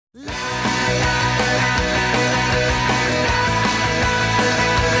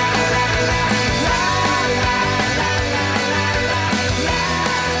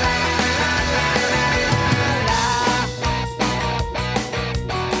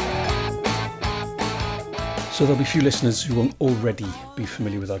So there'll be a few listeners who won't already be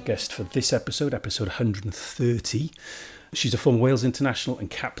familiar with our guest for this episode 130. She's a former Wales international and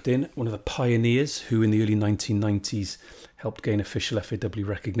captain, one of the pioneers who in the early 1990s helped gain official FAW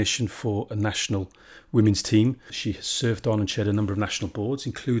recognition for a national women's team. She has served on and chaired a number of national boards,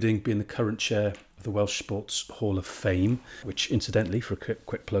 including being the current chair of the Welsh Sports Hall of Fame, which incidentally, for a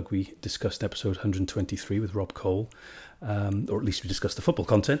quick plug, we discussed in episode 123 with Rob Cole. Or at least we discussed the football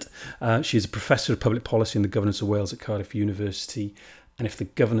content. She is a professor of public policy and the governance of Wales at Cardiff University. And if the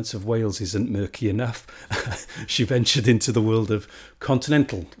governance of Wales isn't murky enough, she ventured into the world of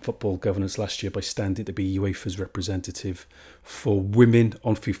continental football governance last year by standing to be UEFA's representative for women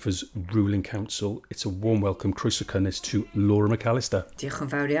on FIFA's ruling council. It's a warm welcome, croeso cynnes, to Laura McAllister. Diolch yn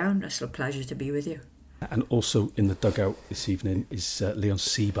fawr iawn. It's a pleasure to be with you. And also in the dugout this evening is Leon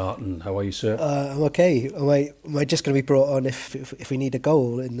C. Barton. How are you, sir? I'm okay. Am I just going to be brought on if we need a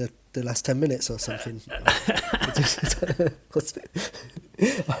goal in the last 10 minutes or something?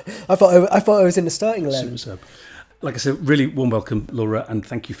 I thought I was in the starting 11. Like I said, really warm welcome, Laura, and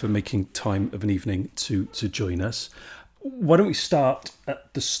thank you for making time of an evening to join us. Why don't we start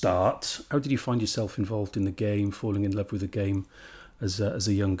at the start? How did you find yourself involved in the game, falling in love with the game as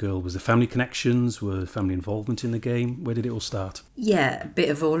a young girl? Was there family connections? Were family involvement in the game? Where did it all start? Yeah, a bit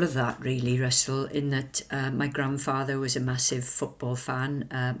of all of that really, Russell, in that my grandfather was a massive football fan.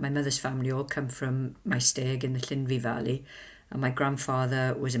 My mother's family all come from Maesteg in the Llinvi Valley, and my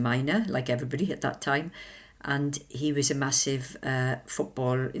grandfather was a miner, like everybody at that time, and he was a massive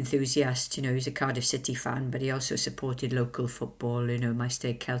football enthusiast. You know, he was a Cardiff City fan, but he also supported local football, you know,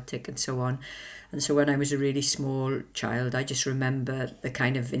 Maesteg Celtic and so on. And so when I was a really small child, I just remember the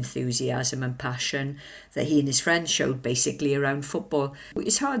kind of enthusiasm and passion that he and his friends showed basically around football.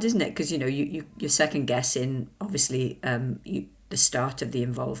 It's hard, isn't it? Because, you know, you're second guessing, obviously, the start of the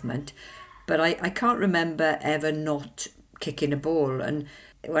involvement. But I can't remember ever not kicking a ball. And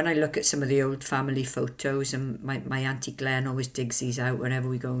when I look at some of the old family photos, and my Auntie Glenn always digs these out whenever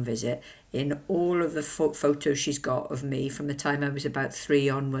we go and visit, in all of the photos she's got of me from the time I was about 3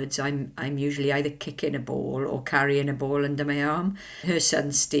 onwards, I'm usually either kicking a ball or carrying a ball under my arm. Her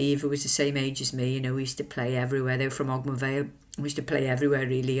son Steve, who was the same age as me, you know, we used to play everywhere. They were from Ogmore Vale. We used to play everywhere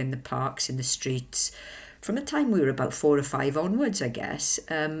really, in the parks, in the streets, from the time we were about 4 or 5 onwards, I guess.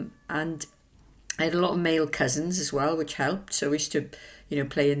 And I had a lot of male cousins as well, which helped. So we used to, you know,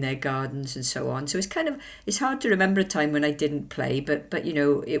 play in their gardens and so on. So it's hard to remember a time when I didn't play, but you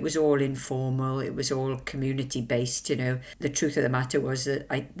know, it was all informal. It was all community based. You know, the truth of the matter was that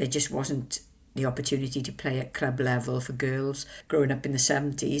there just wasn't the opportunity to play at club level for girls growing up in the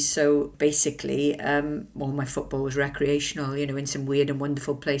 70s. So basically, all my football was recreational, you know, in some weird and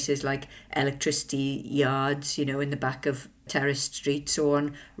wonderful places like electricity yards, you know, in the back of terraced streets or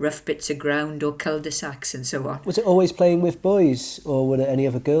on rough bits of ground or cul-de-sacs and so on. Was it always playing with boys, or were there any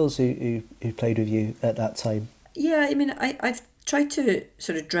other girls who played with you at that time? Yeah, I mean, I've tried to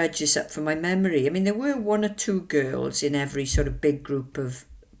sort of dredge this up from my memory. I mean, there were 1 or 2 girls in every sort of big group of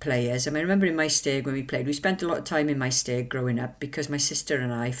players. I mean, I remember in Maesteg when we played, we spent a lot of time in Maesteg growing up because my sister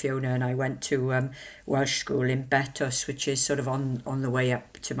and I, Fiona and I, went to Welsh school in Betws, which is sort of on the way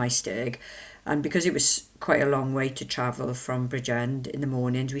up to Maesteg. And because it was quite a long way to travel from Bridgend in the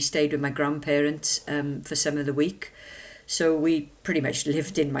mornings, we stayed with my grandparents for some of the week. So we pretty much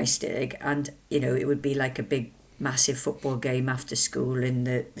lived in Maesteg, and, you know, it would be like a big, massive football game after school in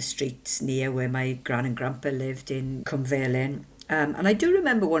the streets near where my gran and grandpa lived in Cwmfelin. And I do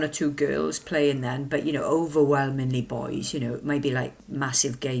remember 1 or 2 girls playing then, but, you know, overwhelmingly boys. You know, maybe like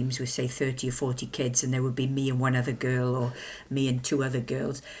massive games with, say, 30 or 40 kids, and there would be me and 1 other girl, or me and 2 other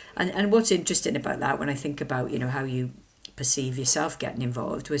girls. And what's interesting about that, when I think about, you know, how you perceive yourself getting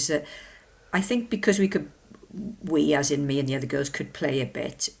involved, was that I think because we, as in me and the other girls, could play a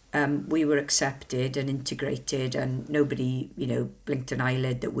bit, we were accepted and integrated, and nobody, you know, blinked an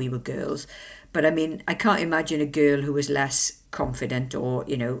eyelid that we were girls. But I mean, I can't imagine a girl who was less confident or,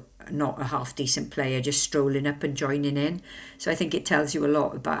 you know, not a half decent player just strolling up and joining in. So I think it tells you a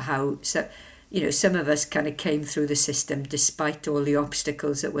lot about how, so, you know, some of us kind of came through the system despite all the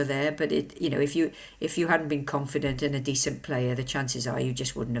obstacles that were there. But it, you know, if you hadn't been confident and a decent player, the chances are you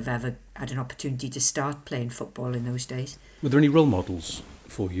just wouldn't have ever had an opportunity to start playing football in those days. Were there any role models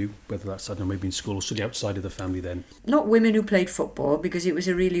for you, whether that's, I don't know, maybe in school or certainly outside of the family then? Not women who played football, because it was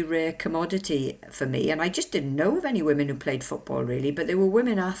a really rare commodity for me, and I just didn't know of any women who played football really, but there were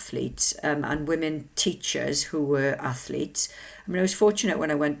women athletes and women teachers who were athletes. I mean, I was fortunate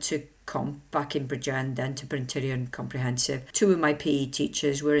when I went to comp back in Bridgend, then to Bryn Tirion Comprehensive. 2 of my PE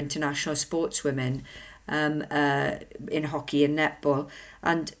teachers were international sportswomen, in hockey and netball.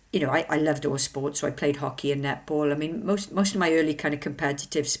 And, you know, I loved all sports, so I played hockey and netball. I mean, most of my early kind of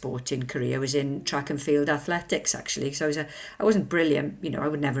competitive sporting career was in track and field athletics, actually. So I wasn't brilliant, you know, I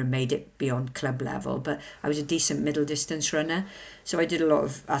would never have made it beyond club level, but I was a decent middle distance runner. So I did a lot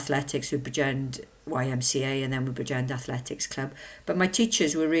of athletics with Bridgend YMCA and then with Bridgend Athletics Club. But my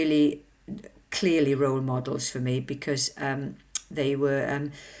teachers were really clearly role models for me, because they were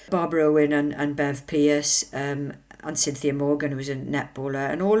Barbara Owen and Bev Pierce, and Cynthia Morgan, who was a netballer,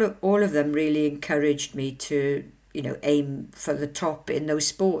 and all of them really encouraged me to, you know, aim for the top in those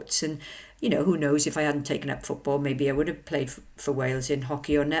sports. And, you know, who knows, if I hadn't taken up football, maybe I would have played for Wales in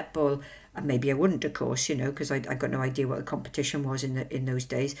hockey or netball. And maybe I wouldn't, of course, you know, because I got no idea what the competition was in those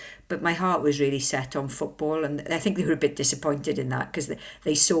days. But my heart was really set on football, and I think they were a bit disappointed in that, because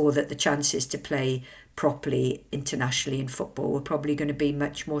they saw that the chances to play properly internationally in football were probably going to be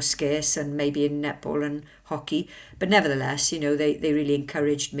much more scarce than maybe in netball and hockey. But nevertheless, you know, they really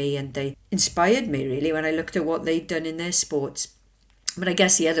encouraged me, and they inspired me really when I looked at what they'd done in their sports. But I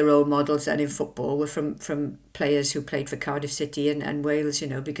guess the other role models then in football were from players who played for Cardiff City and Wales, you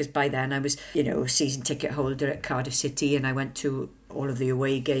know, because by then I was, you know, a season ticket holder at Cardiff City, and I went to all of the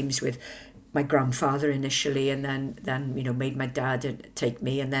away games with my grandfather initially, and then you know, made my dad take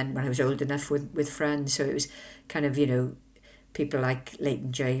me, and then when I was old enough with friends. So it was kind of, you know, people like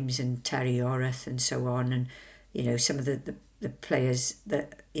Leighton James and Terry Oreth and so on, and, you know, some of the players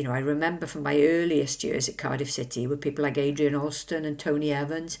that, you know, I remember from my earliest years at Cardiff City were people like Adrian Alston and Tony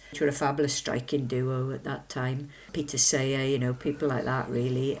Evans, which were a fabulous striking duo at that time. Peter Sayer, you know, people like that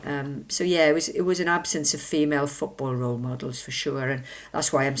really. So yeah, it was an absence of female football role models for sure, and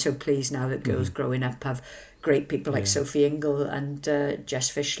that's why I'm so pleased now that girls growing up have great people like Sophie Ingle and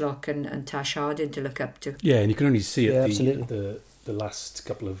Jess Fishlock and Tash Harding to look up to. Yeah, and you can only see it the last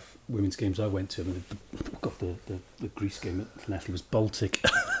couple of women's games I went to. I mean, the Greece game at Llanelli was Baltic,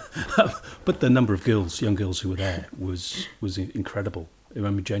 but the number of young girls who were there was incredible. I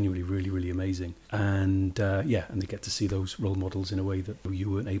mean, genuinely really, really amazing. And and they get to see those role models in a way that you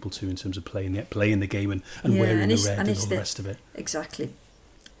weren't able to, in terms of playing the game and wearing the red and all the rest of it. Exactly.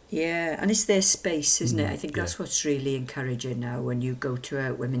 Yeah, and it's their space, isn't it? I think that's what's really encouraging now when you go to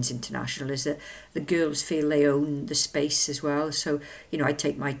a women's international, is that the girls feel they own the space as well. So, you know, I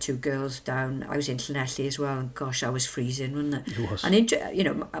take my two girls down. I was in Llanelli as well, and gosh, I was freezing, wasn't it? It was. And, you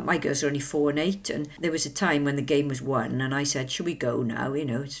know, my girls are only 4 and 8, and there was a time when the game was won, and I said, should we go now? You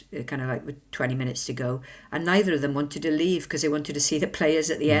know, it's kind of like with 20 minutes to go. And neither of them wanted to leave because they wanted to see the players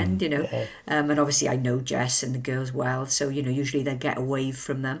at the end, you know. Yeah. And obviously I know Jess and the girls well, so, you know, usually they get a wave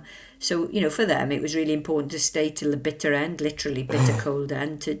from them. So, you know, for them, it was really important to stay till the bitter end, literally bitter cold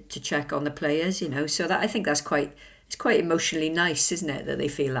end, to check on the players, you know. So that, I think it's quite emotionally nice, isn't it, that they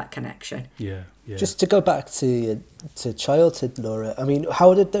feel that connection. Yeah. Just to go back to childhood, Laura, I mean,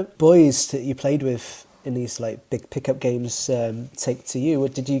 how did the boys that you played with in these like big pickup games take to you?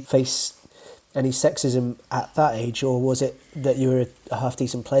 Did you face any sexism at that age, or was it that you were a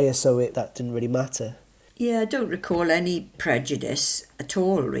half-decent player, so that didn't really matter? Yeah, I don't recall any prejudice at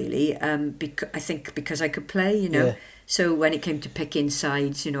all, really. I think because I could play, you know. Yeah. So when it came to picking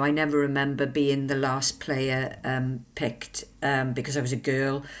sides, you know, I never remember being the last player picked because I was a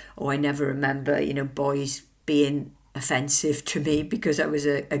girl, or I never remember, you know, boys being offensive to me because I was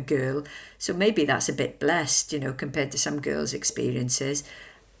a girl. So maybe that's a bit blessed, you know, compared to some girls' experiences.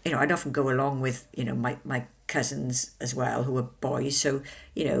 You know, I'd often go along with, you know, my cousins as well, who were boys, so,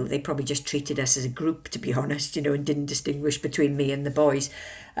 you know, they probably just treated us as a group, to be honest, you know, and didn't distinguish between me and the boys.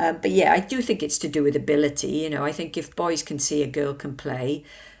 But yeah, I do think it's to do with ability. You know, I think if boys can see a girl can play,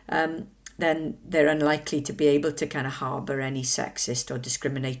 then they're unlikely to be able to kind of harbour any sexist or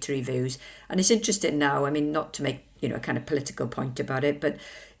discriminatory views. And it's interesting now, I mean, not to make, you know, a kind of political point about it, but,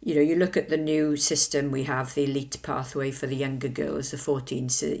 you know, you look at the new system we have, the elite pathway for the younger girls, the 14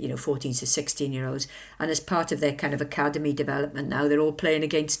 to 16-year-olds, and as part of their kind of academy development now, they're all playing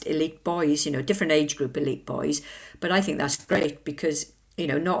against elite boys, you know, different age group elite boys. But I think that's great because, you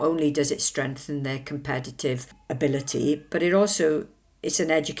know, not only does it strengthen their competitive ability, but it's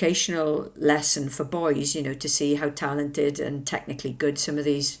an educational lesson for boys, you know, to see how talented and technically good some of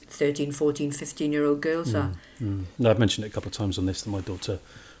these 13, 14, 15-year-old girls are. No, I've mentioned it a couple of times on this that my daughter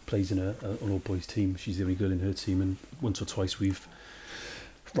plays in an all-boys team. She's the only girl in her team, and once or twice we've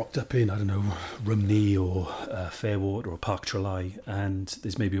rocked up in, I don't know, Rumney or Fairwater or Park Trelai, and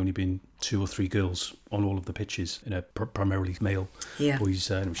there's maybe only been 2 or 3 girls on all of the pitches, in a primarily male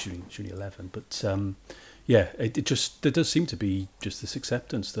boys. Shooting 11, but yeah, there does seem to be just this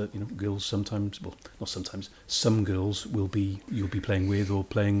acceptance that, you know, girls sometimes, well, not sometimes, some girls you'll be playing with or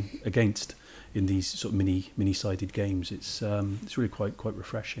playing against in these sort of mini-sided games. It's really quite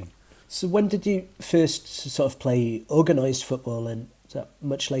refreshing. So when did you first sort of play organised football, and is that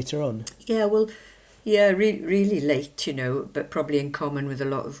much later on? Yeah, well, really late, but probably in common with a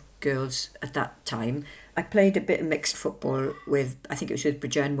lot of girls at that time. I played a bit of mixed football I think it was with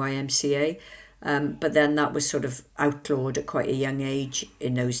Bridgend YMCA, but then that was sort of outlawed at quite a young age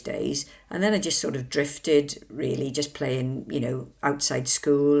in those days. And then I just sort of drifted, really, just playing, outside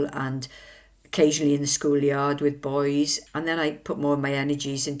school and occasionally in the schoolyard with boys. And then I put more of my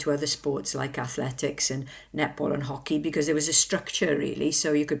energies into other sports like athletics and netball and hockey, because there was a structure, really,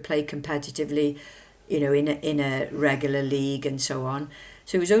 so you could play competitively, in a regular league and so on.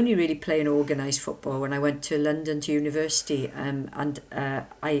 So it was only really playing organised football when I went to London to university, and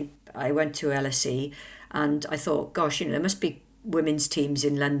I went to LSE, and I thought, gosh, there must be women's teams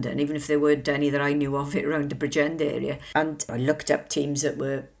in London, even if there weren't any that I knew of it around the Bridgend area. And I looked up teams that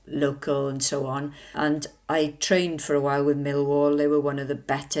were local and so on, and I trained for a while with Millwall. They were one of the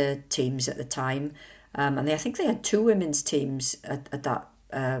better teams at the time, and I think they had 2 women's teams at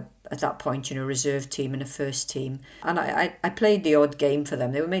that point, reserve team and a first team. And I played the odd game for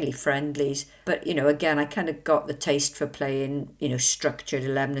them. They were mainly friendlies. But, again, I kind of got the taste for playing, structured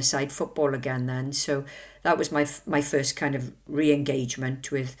 11-a-side football again then. So that was my first kind of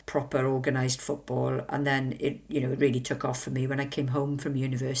re-engagement with proper organised football. And then it really took off for me when I came home from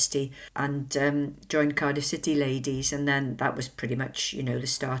university and joined Cardiff City Ladies. And then that was pretty much, the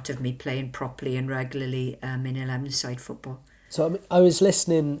start of me playing properly and regularly in 11-a-side football. So I was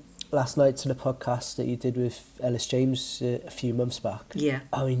listening last night to the podcast that you did with Ellis James a few months back. Yeah.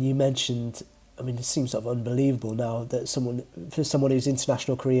 I mean, you mentioned, it seems sort of unbelievable now that someone whose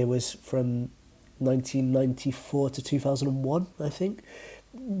international career was from 1994 to 2001, I think,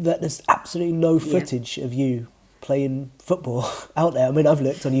 that there's absolutely no footage of you playing football out there. I've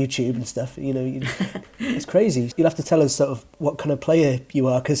looked on YouTube and stuff, it's crazy. You'll have to tell us sort of what kind of player you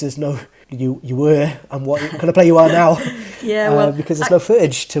are, because there's no, you were, and what kind of player you are now. Yeah, well, because there's no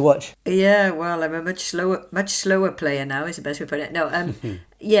footage to watch. Yeah, well, I'm a much slower player now, is the best way to put it. No,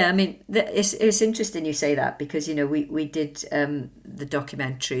 yeah, it's interesting you say that, because we did the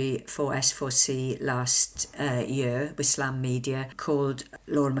documentary for S4C last year with Slam Media called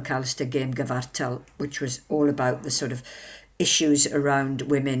Laura McAllister Game Gyfartal, which was all about the sort of issues around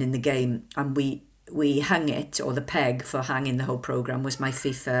women in the game, and we hung it, or the peg for hanging the whole programme was my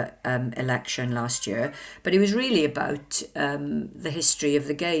FIFA election last year. But it was really about the history of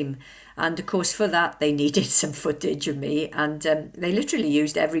the game. And of course, for that, they needed some footage of me. And they literally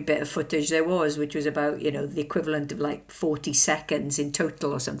used every bit of footage there was, which was about, the equivalent of like 40 seconds in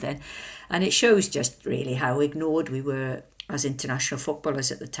total or something. And it shows just really how ignored we were as international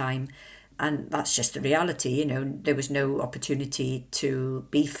footballers at the time. And that's just the reality. There was no opportunity to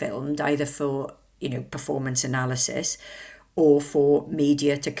be filmed, either for performance analysis or for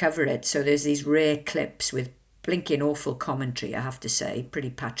media to cover it. So there's these rare clips with blinking awful commentary, I have to say,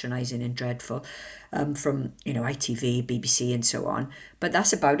 pretty patronising and dreadful, from, ITV, BBC and so on. But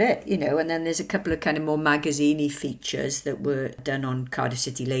that's about it, and then there's a couple of kind of more magazine-y features that were done on Cardiff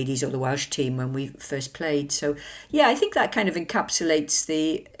City Ladies or the Welsh team when we first played. So, yeah, I think that kind of encapsulates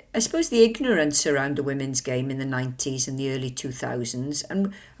the ignorance around the women's game in the 90s and the early 2000s.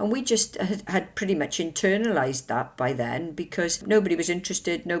 And we just had pretty much internalised that by then, because nobody was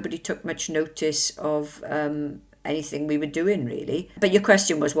interested, nobody took much notice of anything we were doing, really. But your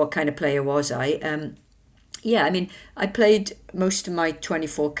question was, what kind of player was I? I played most of my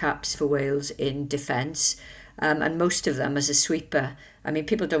 24 caps for Wales in defence, and most of them as a sweeper.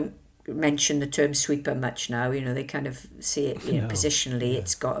 People don't mention the term sweeper much now, they kind of see it, positionally,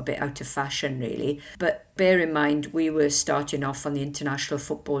 it's got a bit out of fashion, really. But bear in mind, we were starting off on the international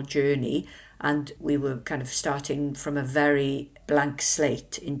football journey, and we were kind of starting from a very blank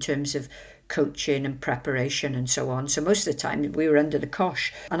slate in terms of coaching and preparation and so on. So most of the time we were under the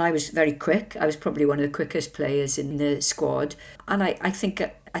cosh, and I was very quick. I was probably one of the quickest players in the squad, and I think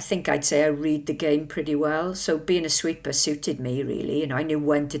I'd say I read the game pretty well. So being a sweeper suited me, really. I knew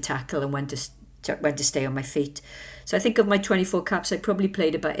when to tackle and when to stay on my feet. So I think of my 24 caps, I probably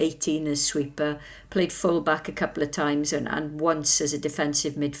played about 18 as sweeper, played full back a couple of times, and once as a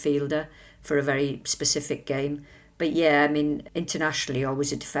defensive midfielder for a very specific game. But yeah, internationally,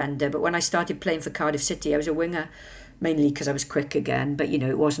 always a defender. But when I started playing for Cardiff City, I was a winger, mainly because I was quick again. But,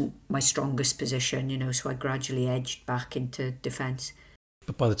 it wasn't my strongest position, so I gradually edged back into defence.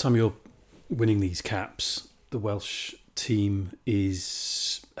 But by the time you're winning these caps, the Welsh team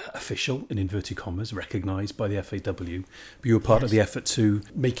is official, in inverted commas, recognised by the FAW. But you were part of the effort to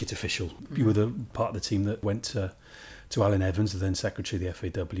make it official. You were the part of the team that went to to Alan Evans, the then secretary of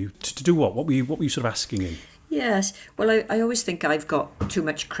the FAW, to do what? What were you sort of asking him? Yes, well, I always think I've got too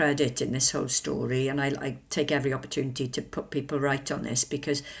much credit in this whole story, and I take every opportunity to put people right on this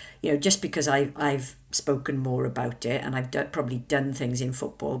because, just because I've spoken more about it and I've probably done things in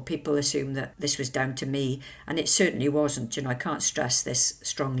football, people assume that this was down to me, and it certainly wasn't. I can't stress this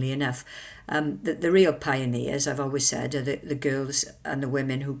strongly enough. The real pioneers, I've always said, are the girls and the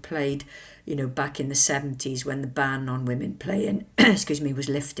women who played back in the 70s when the ban on women playing, was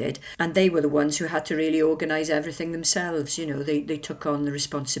lifted. And they were the ones who had to really organise everything themselves. They took on the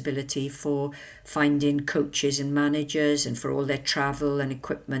responsibility for finding coaches and managers and for all their travel and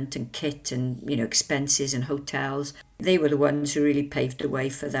equipment and kit and, expenses and hotels. They were the ones who really paved the way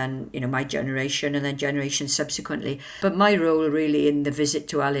for then, my generation and then generations subsequently. But my role really in the visit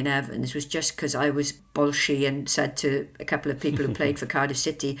to Alan Evans was just because I was bolshy and said to a couple of people who played for Cardiff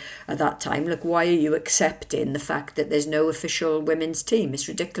City at that time, look, why are you accepting the fact that there's no official women's team? It's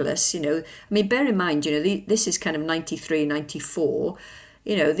ridiculous, bear in mind, this is kind of 93, 94.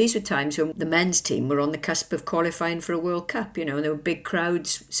 These were times when the men's team were on the cusp of qualifying for a World Cup, and there were big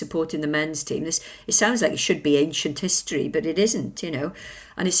crowds supporting the men's team. It sounds like it should be ancient history, but it isn't,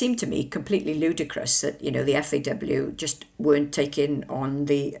 And it seemed to me completely ludicrous that, the FAW just weren't taking on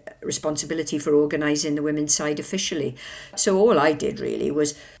the responsibility for organising the women's side officially. So all I did really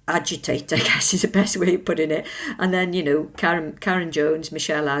was agitate, I guess is the best way of putting it. And then, Karen Jones,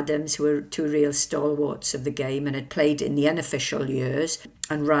 Michelle Adams, who were two real stalwarts of the game and had played in the unofficial years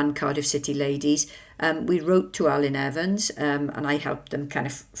and ran Cardiff City Ladies. We wrote to Alan Evans and I helped them kind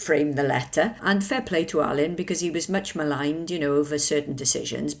of frame the letter. And fair play to Alan because he was much maligned, over certain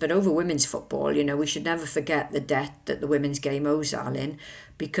decisions. But over women's football, we should never forget the debt that the women's game owes Alan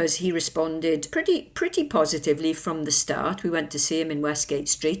because he responded pretty positively from the start. We went to see him in Westgate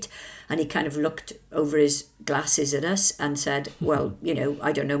Street and he kind of looked over his glasses at us and said, well,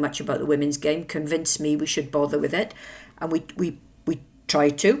 I don't know much about the women's game. Convince me we should bother with it. And we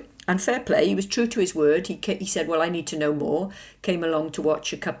tried to. And fair play, he was true to his word. He said, well, I need to know more. Came along to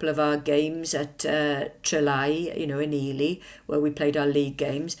watch a couple of our games at Trelai, in Ely, where we played our league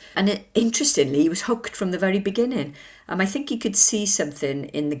games. And interestingly, he was hooked from the very beginning. I think he could see something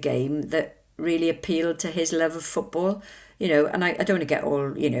in the game that really appealed to his love of football. And I don't want to get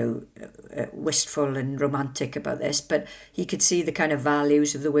all, wistful and romantic about this, but he could see the kind of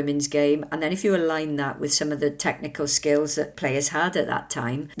values of the women's game. And then if you align that with some of the technical skills that players had at that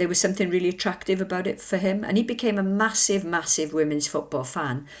time, there was something really attractive about it for him. And he became a massive, massive women's football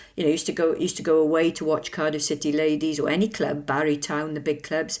fan. He used to go away to watch Cardiff City Ladies or any club, Barry Town, the big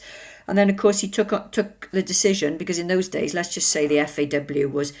clubs. And then, of course, he took the decision, because in those days, let's just say the FAW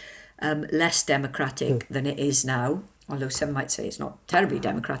was less democratic than it is now. Although some might say it's not terribly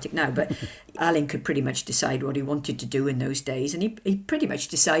democratic now, but Alan could pretty much decide what he wanted to do in those days. And he pretty much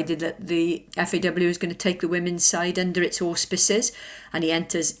decided that the FAW was going to take the women's side under its auspices. And he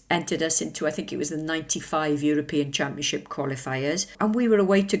entered us into, I think it was the 95 European Championship qualifiers. And we were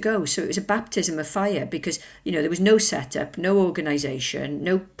away to go. So it was a baptism of fire because, there was no setup, no organisation,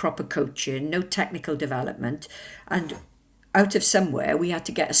 no proper coaching, no technical development. And out of somewhere, we had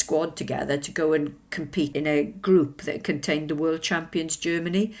to get a squad together to go and compete in a group that contained the world champions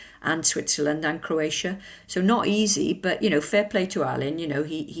Germany and Switzerland and Croatia. So not easy, but, fair play to Alan.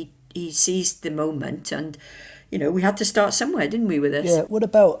 He seized the moment and, we had to start somewhere, didn't we, with this? Yeah, what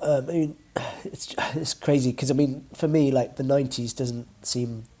about, it's crazy because, for me, like the 90s doesn't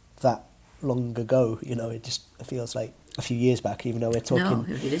seem that long ago, it just feels like a few years back, even though we're talking.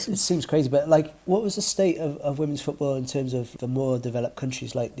 No, it isn't. It seems crazy, but what was the state of women's football in terms of the more developed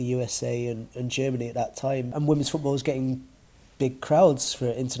countries like the USA and Germany at that time? And women's football was getting big crowds for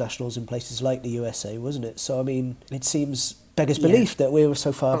internationals in places like the USA, wasn't it? So, it seems beggars belief that we were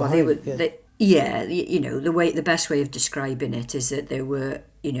so far behind. The best way of describing it is that there were,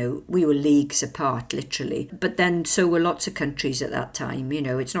 we were leagues apart, literally. But then so were lots of countries at that time.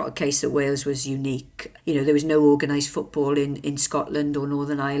 It's not a case that Wales was unique. There was no organised football in Scotland or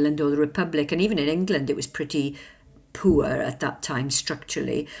Northern Ireland or the Republic. And even in England, it was pretty poor at that time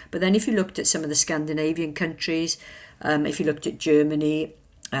structurally. But then if you looked at some of the Scandinavian countries, if you looked at Germany,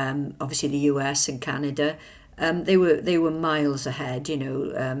 obviously the US and Canada, they were miles ahead,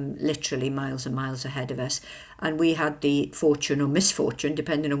 literally miles and miles ahead of us. And we had the fortune or misfortune,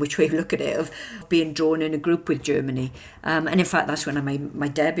 depending on which way you look at it, of being drawn in a group with Germany. And in fact, that's when I made my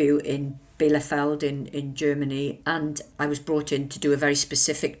debut in Bielefeld in Germany, and I was brought in to do a very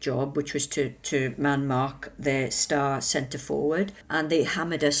specific job, which was to man mark their star centre forward, and they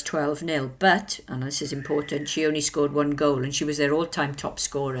hammered us 12-0. But, and this is important, she only scored 1 goal, and she was their all-time top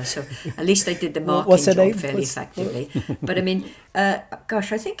scorer, so at least they did the marking job fairly effectively. But I mean,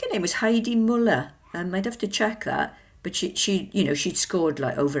 gosh, I think her name was Heidi Muller. I'd have to check that. But she'd scored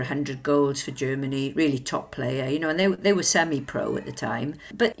like over 100 goals for Germany, really top player, and they were semi-pro at the time.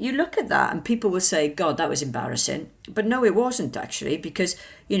 But you look at that and people will say, God, that was embarrassing. But no, it wasn't actually, because,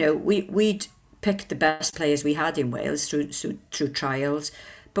 we'd picked the best players we had in Wales through trials.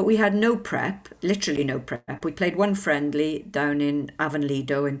 But we had no prep, literally no prep. We played one friendly down in Avon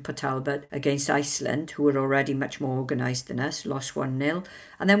Lido in Port Talbot against Iceland, who were already much more organised than us, lost 1-0.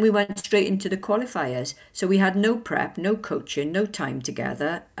 And then we went straight into the qualifiers. So we had no prep, no coaching, no time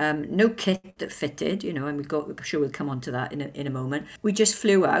together, no kit that fitted, and I'm sure we'll come on to that in a moment. We just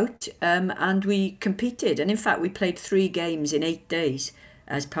flew out and we competed. And in fact, we played 3 games in 8 days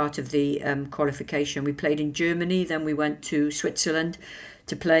as part of the qualification. We played in Germany, then we went to Switzerland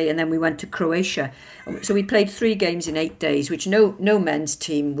to play, and then we went to Croatia. So we played 3 games in 8 days, which no men's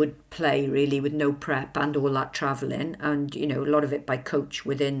team would play really, with no prep and all that travelling, and a lot of it by coach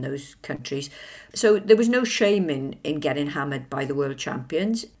within those countries. So there was no shame in getting hammered by the world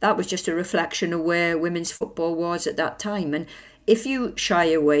champions. That was just a reflection of where women's football was at that time. And if you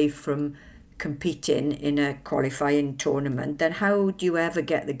shy away from competing in a qualifying tournament, then how do you ever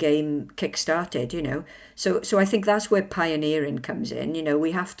get the game kick-started, So I think that's where pioneering comes in.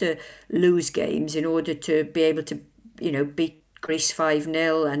 We have to lose games in order to be able to, beat Greece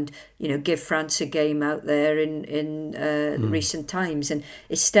 5-0 and, give France a game out there in recent times. And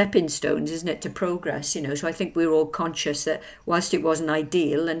it's stepping stones, isn't it, to progress, So I think we're all conscious that whilst it wasn't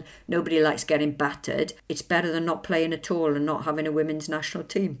ideal and nobody likes getting battered, it's better than not playing at all and not having a women's national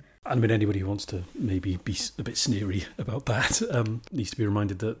team. I mean, anybody who wants to maybe be a bit sneery about that needs to be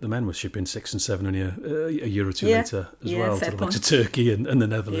reminded that the men were shipping 6 and 7 only a year or two later as well, to the likes of Turkey and the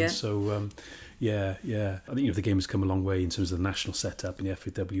Netherlands. Yeah. So, I think the game has come a long way in terms of the national setup. In the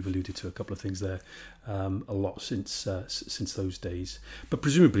FAW, you've alluded to a couple of things there, a lot since those days. But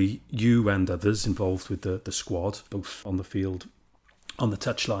presumably, you and others involved with the squad, both on the field, on the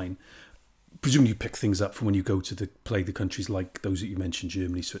touchline, presumably you pick things up from when you go to play the countries like those that you mentioned,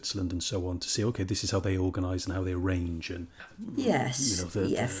 Germany, Switzerland, and so on, to say, okay, this is how they organise and how they arrange, and yes, all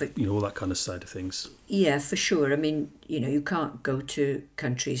that kind of side of things. Yeah, for sure. I mean, you can't go to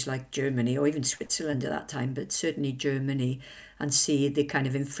countries like Germany or even Switzerland at that time, but certainly Germany, and see the kind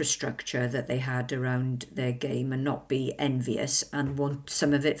of infrastructure that they had around their game and not be envious and want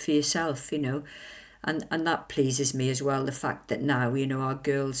some of it for yourself, And that pleases me as well, the fact that now, our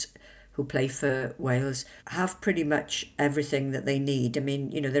girls who play for Wales have pretty much everything that they need. I mean,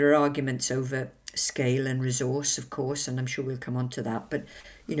 there are arguments over scale and resource, of course, and I'm sure we'll come on to that, but,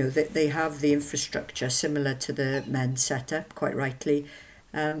 they have the infrastructure similar to the men's setup, quite rightly.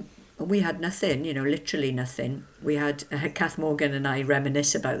 We had nothing, literally nothing. We had, Kath Morgan and I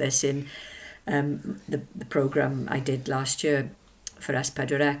reminisce about this in the programme I did last year for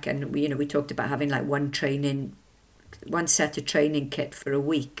S4C, and we talked about having like one set of training kit for a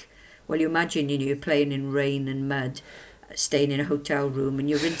week. Well, you imagine, you're playing in rain and mud, staying in a hotel room, and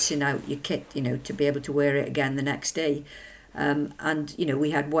you're rinsing out your kit, to be able to wear it again the next day. And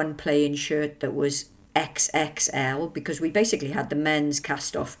we had one playing shirt that was XXL, because we basically had the men's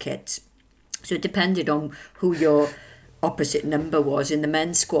cast-off kits. So it depended on who your opposite number was in the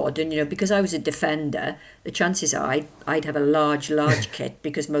men's squad, and because I was a defender, the chances are I'd have a large kit,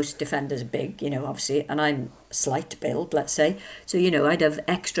 because most defenders are big, obviously, and I'm slight build, let's say, so I'd have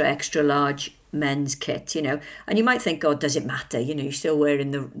extra large men's kit, and you might think, God, does it matter, you're still wearing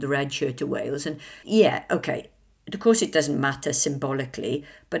the red shirt of Wales, and yeah, okay, of course it doesn't matter symbolically,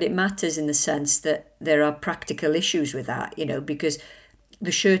 but it matters in the sense that there are practical issues with that, because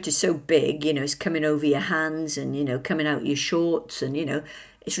the shirt is so big, it's coming over your hands and, coming out your shorts, and,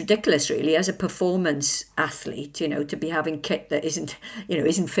 it's ridiculous really as a performance athlete, to be having kit that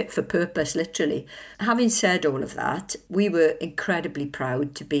isn't fit for purpose, literally. Having said all of that, we were incredibly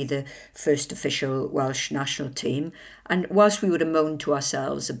proud to be the first official Welsh national team. And whilst we would have moaned to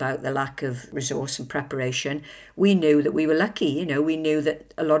ourselves about the lack of resource and preparation, we knew that we were lucky. We knew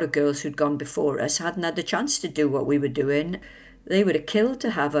that a lot of girls who'd gone before us hadn't had the chance to do what we were doing. They would have killed to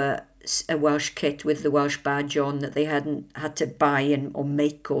have a a Welsh kit with the Welsh badge on that they hadn't had to buy or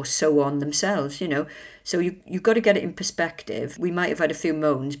make or sew on themselves, you know. So you've got to get it in perspective. We might have had a few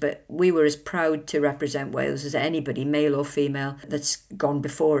moans, but we were as proud to represent Wales as anybody, male or female, that's gone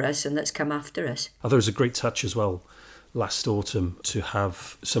before us and that's come after us. I thought it was a great touch as well last autumn to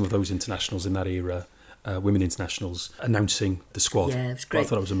have some of those internationals in that era, women internationals, announcing the squad. Yeah, it was great. I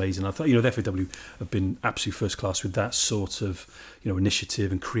thought it was amazing. I thought, you know, the FAW have been absolutely first class with that sort of, you know,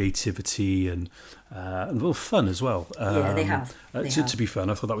 initiative and creativity and a little fun as well. Yeah, they have. To be fair,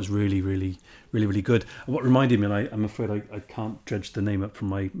 and I thought that was really, really, really, really good. And what reminded me, and I'm afraid I can't dredge the name up from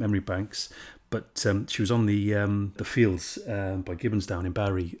my memory banks, but she was on the fields by Gibbons down in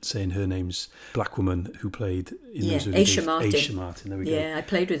Barry, saying her name's black woman who played in those early days. Aisha Martin. Aisha Martin, there we go. Yeah, I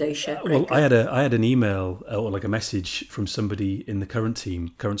played with Aisha. Well, I had an email or like a message from somebody in the current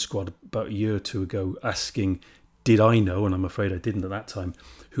squad about a year or two ago asking, did I know, and I'm afraid I didn't at that time,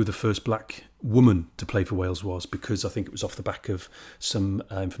 who the first black woman to play for Wales was, because I think it was off the back of some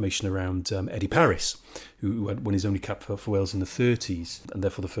information around Eddie Paris, who had won his only cap for Wales in the 30s, and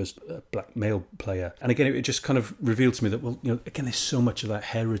therefore the first black male player. And again, it just kind of revealed to me that, well, you know, again, there's so much of that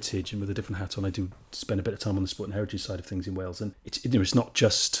heritage, and with a different hat on, I do spend a bit of time on the sport and heritage side of things in Wales, and it's, you know, it's not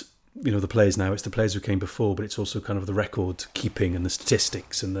just, you know, the players now, it's the players who came before, but it's also kind of the record keeping and the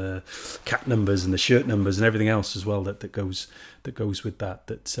statistics and the cap numbers and the shirt numbers and everything else as well that goes with that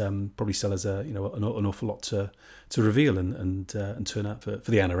probably still has a, you know, an awful lot to reveal and turn out for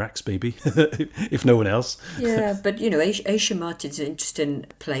the anoraks maybe if no one else. Yeah, but you know, Aisha Martin's an interesting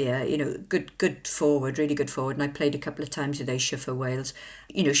player, you know, good forward, really good forward, and I played a couple of times with Aisha for Wales.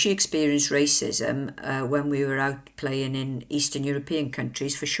 You know, she experienced racism when we were out playing in Eastern European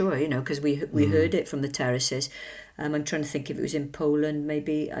countries, for sure, you know, because we heard it from the terraces. I'm trying to think if it was in Poland,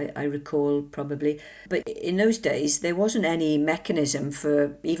 maybe, I recall probably. But in those days, there wasn't any mechanism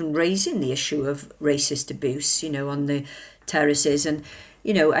for even raising the issue of racist abuse, you know, on the terraces. And,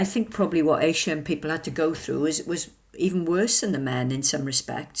 you know, I think probably what Aisha and people had to go through was even worse than the men in some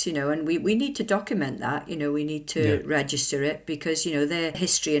respects, you know, and we need to document that, you know, we need to register it, because, you know, their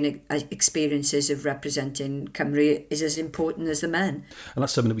history and experiences of representing Cymru is as important as the men. And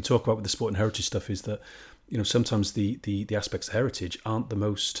that's something that we talk about with the sport and heritage stuff, is that, you know, sometimes the aspects of heritage aren't the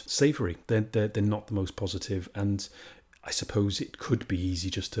most savoury. They're not the most positive, and I suppose it could be easy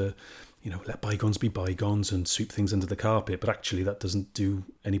just to, you know, let bygones be bygones and sweep things under the carpet, but actually that doesn't do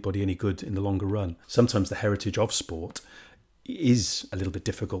anybody any good in the longer run. Sometimes the heritage of sport is a little bit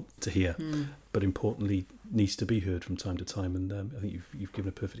difficult to hear, but importantly needs to be heard from time to time, and I think you've given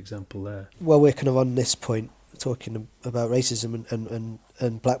a perfect example there. Well, we're kind of on this point talking about racism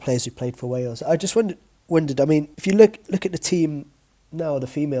and black players who played for Wales. I just wondered, I mean, if you look at the team now, the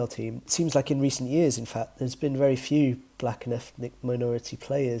female team, it seems like in recent years, in fact, there's been very few black and ethnic minority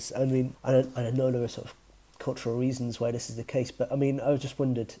players. I mean, I don't know there are sort of cultural reasons why this is the case, but I mean, I just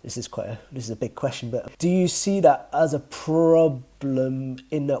wondered, this is a big question, but do you see that as a problem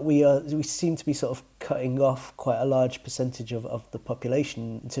in that we seem to be sort of cutting off quite a large percentage of the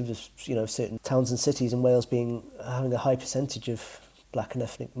population in terms of, you know, certain towns and cities in Wales having a high percentage of black and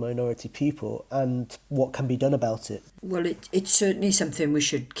ethnic minority people, and what can be done about it? Well, it's certainly something we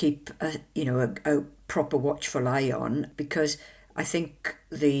should keep a proper watchful eye on, because I think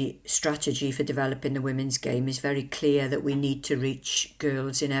the strategy for developing the women's game is very clear, that we need to reach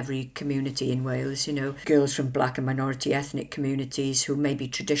girls in every community in Wales, you know, girls from black and minority ethnic communities who maybe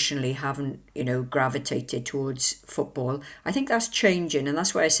traditionally haven't, you know, gravitated towards football. I think that's changing, and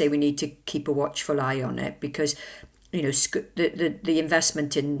that's why I say we need to keep a watchful eye on it, because, you know, the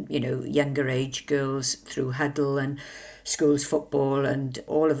investment in, you know, younger age girls through Huddle and schools football and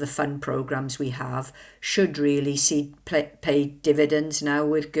all of the fun programs we have should really pay dividends now,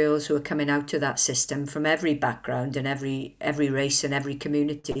 with girls who are coming out of that system from every background and every race and every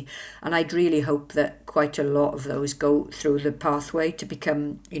community. And I'd really hope that quite a lot of those go through the pathway to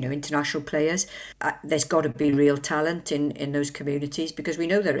become, you know, international players. There's got to be real talent in those communities, because we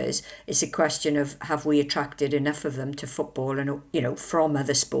know there is. It's a question of, have we attracted enough of them to football, and, you know, from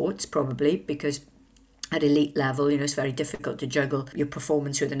other sports probably, because at elite level, you know, it's very difficult to juggle your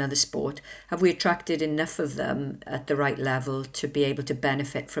performance with another sport. Have we attracted enough of them at the right level to be able to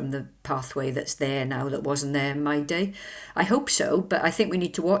benefit from the pathway that's there now that wasn't there in my day? I hope so, but I think we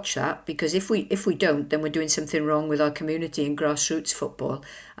need to watch that, because if we don't, then we're doing something wrong with our community in grassroots football,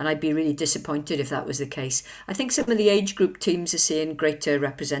 and I'd be really disappointed if that was the case. I think some of the age group teams are seeing greater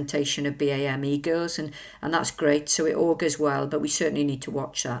representation of BAME girls, and that's great, so it augurs well, but we certainly need to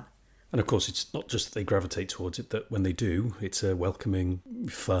watch that. And of course, it's not just that they gravitate towards it, that when they do, it's a welcoming,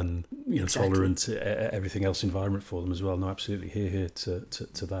 fun, Exactly. tolerant, everything else environment for them as well. No, absolutely, here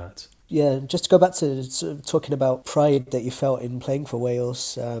to that. Yeah, just to go back to sort of talking about pride that you felt in playing for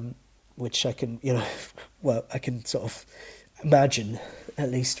Wales, which I can, I can sort of imagine,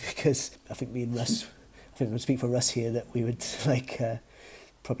 at least, because I think me and Russ, I think I would speak for Russ here, that we would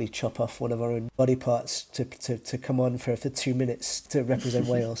probably chop off one of our own body parts to come on for 2 minutes to represent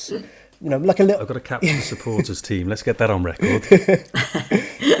Wales. Like a little. I've got a cap for the supporters team. Let's get that on record.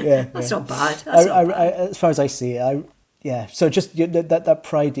 That's not bad. That's not bad. As far as I see it, So just that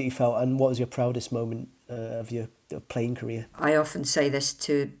pride that you felt, and what was your proudest moment of your playing career? I often say this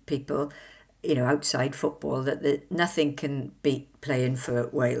to people, outside football, that nothing can beat playing for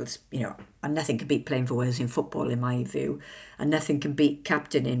Wales, and nothing can beat playing for Wales in football, in my view, and nothing can beat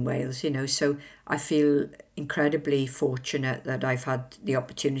captaining Wales, so I feel incredibly fortunate that I've had the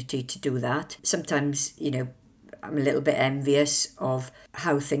opportunity to do that. Sometimes, I'm a little bit envious of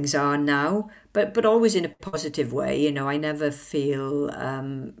how things are now, but always in a positive way. I never feel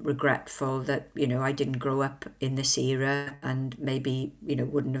regretful that I didn't grow up in this era, and maybe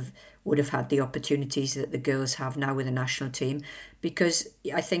would have had the opportunities that the girls have now with the national team, because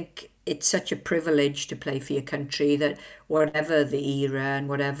I think it's such a privilege to play for your country that whatever the era and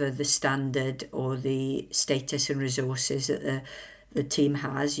whatever the standard or the status and resources that the team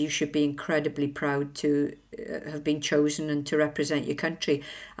has, you should be incredibly proud to have been chosen and to represent your country.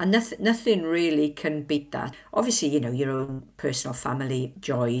 And nothing really can beat that. Obviously, your own personal family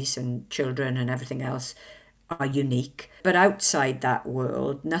joys and children and everything else are unique. But outside that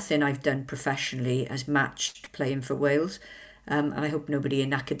world, nothing I've done professionally has matched playing for Wales. And I hope nobody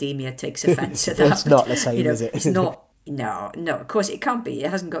in academia takes offence at that. It's not the same, is it? It's not. No, of course it can't be. It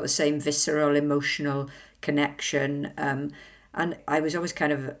hasn't got the same visceral, emotional connection. And I was always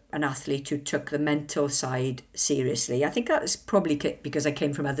kind of an athlete who took the mental side seriously. I think that was probably because I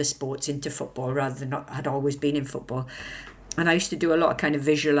came from other sports into football rather than had always been in football. And I used to do a lot of kind of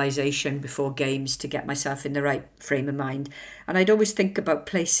visualisation before games to get myself in the right frame of mind. And I'd always think about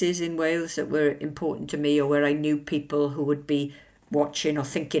places in Wales that were important to me, or where I knew people who would be watching or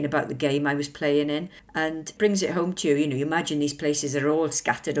thinking about the game I was playing in, and brings it home to you. You imagine these places are all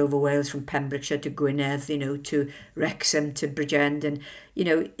scattered over Wales, from Pembrokeshire to Gwynedd, to Wrexham to Bridgend, and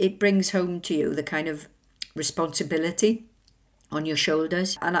it brings home to you the kind of responsibility on your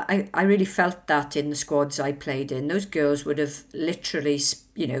shoulders. And I really felt that in the squads I played in. Those girls would have literally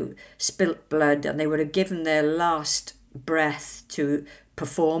spilt blood, and they would have given their last breath to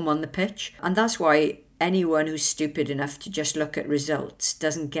perform on the pitch. And that's why anyone who's stupid enough to just look at results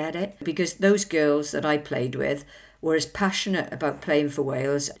doesn't get it, because those girls that I played with were as passionate about playing for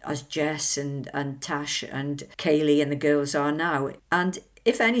Wales as Jess and Tash and Kaylee and the girls are now. And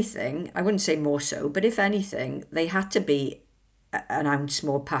if anything, I wouldn't say more so, but if anything, they had to be an ounce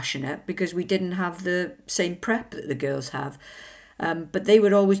more passionate, because we didn't have the same prep that the girls have. But they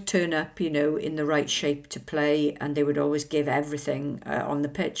would always turn up, in the right shape to play, and they would always give everything on the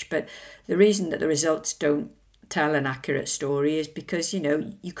pitch. But the reason that the results don't tell an accurate story is because,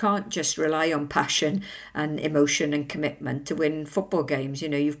 you can't just rely on passion and emotion and commitment to win football games.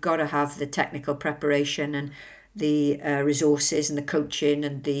 You've got to have the technical preparation and the resources and the coaching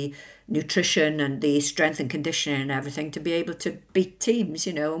and the nutrition and the strength and conditioning and everything to be able to beat teams,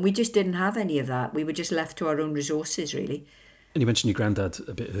 and we just didn't have any of that. We were just left to our own resources, really. And you mentioned your granddad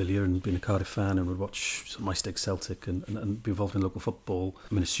a bit earlier, and being a Cardiff fan, and would watch My Stake Celtic and be involved in local football.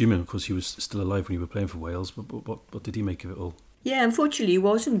 I mean, assuming, of course, he was still alive when you were playing for Wales, but what did he make of it all? Yeah, unfortunately he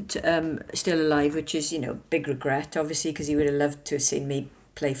wasn't still alive, which is, big regret, obviously, because he would have loved to have seen me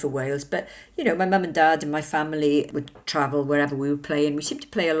play for Wales. But, my mum and dad and my family would travel wherever we were playing. We seemed to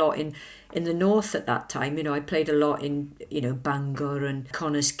play a lot in the north at that time. I played a lot in, Bangor and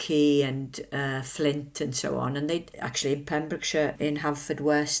Connors Quay and Flint and so on. And they'd actually in Pembrokeshire, in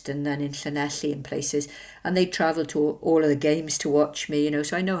Haverfordwest, and then in Llanelli and places. And they'd travel to all of the games to watch me,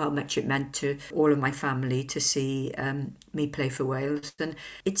 so I know how much it meant to all of my family to see me play for Wales. And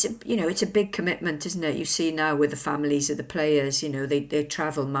it's a big commitment, isn't it? You see now with the families of the players, they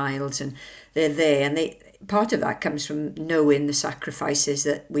travel miles and they're there, and part of that comes from knowing the sacrifices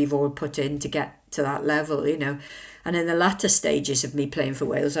that we've all put in to get to that level, And in the latter stages of me playing for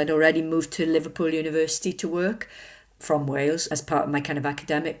Wales, I'd already moved to Liverpool University to work from Wales as part of my kind of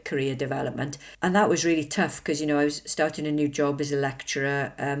academic career development. And that was really tough because, I was starting a new job as a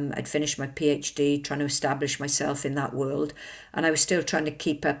lecturer. I'd finished my PhD, trying to establish myself in that world. And I was still trying to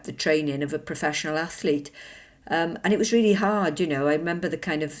keep up the training of a professional athlete. And it was really hard, I remember the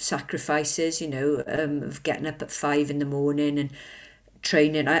kind of sacrifices, of getting up at 5 a.m. and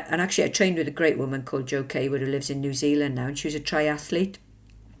training. And actually I trained with a great woman called Jo Kaywood who lives in New Zealand now, and she was a triathlete.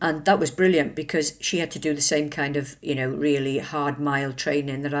 And that was brilliant because she had to do the same kind of, really hard mile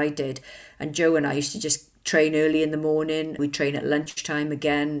training that I did. And Jo and I used to just train early in the morning. We'd train at lunchtime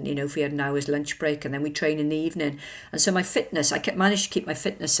again, if we had an hour's lunch break, and then we'd train in the evening. And so my fitness, managed to keep my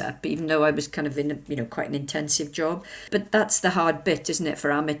fitness up, even though I was kind of in, quite an intensive job. But that's the hard bit, isn't it,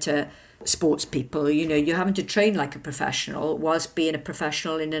 for amateur sports people? You're having to train like a professional whilst being a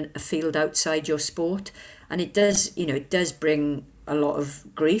professional in a field outside your sport. And it does bring a lot of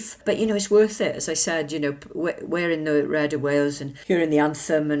grief, but it's worth it. As I said, wearing the Red of Wales and hearing the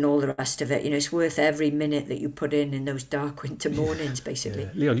anthem and all the rest of it, it's worth every minute that you put in those dark winter mornings, basically.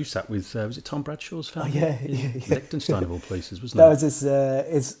 Yeah. Leon, you sat with was it Tom Bradshaw's family? Yeah. Liechtenstein of all places, wasn't it? That was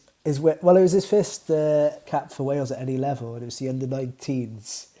it was his first cap for Wales at any level, and it was the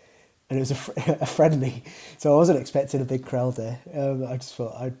under-19s, and it was a friendly, so I wasn't expecting a big crowd there. I just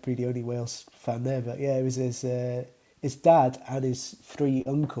thought I'd be the only Wales fan there, but yeah, it was his dad and his 3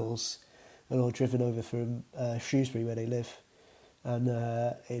 uncles are all driven over from Shrewsbury, where they live. And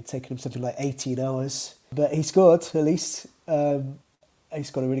it had taken him something like 18 hours. But he scored, at least. He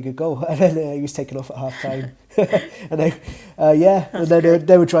scored a really good goal. And then he was taken off at half-time. And then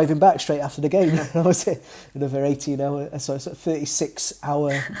they were driving back straight after the game. I was another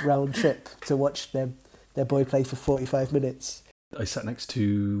 36-hour round trip to watch their boy play for 45 minutes. I sat next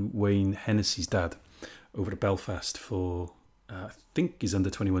to Wayne Hennessy's dad over to Belfast for, I think, his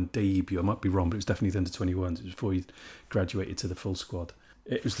under-21 debut. I might be wrong, but it was definitely the under-21s. It was before he graduated to the full squad.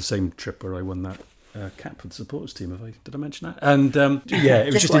 It was the same trip where I won that cap for the supporters team. Did I mention that? And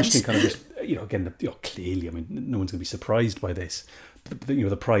it was just interesting, kind of just, again, clearly, I mean, no one's going to be surprised by this, but,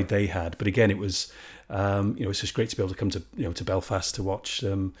 the pride they had. But again, it was, it's just great to be able to come to, to Belfast to watch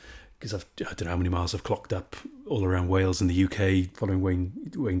because I don't know how many miles I've clocked up all around Wales and the UK following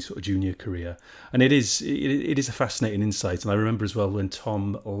Wayne's sort of junior career. And it is a fascinating insight. And I remember as well when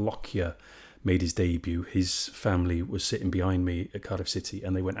Tom Lockyer made his debut, his family was sitting behind me at Cardiff City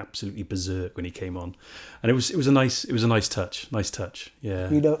and they went absolutely berserk when he came on. And it was a nice touch. Yeah.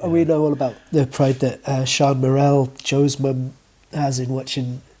 We know all about the pride that Sian Morel, Joe's mum, has in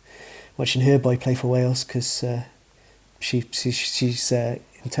watching her boy play for Wales, because she's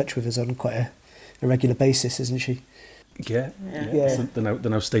in touch with us on quite a regular basis, isn't she? Yeah. The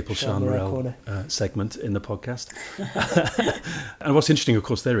now staple Sian Morel segment in the podcast. And what's interesting, of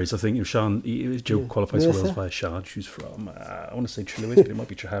course, there is, I think, Joe qualifies for Wales via Shard. She's from, I want to say Trillowitz, but it might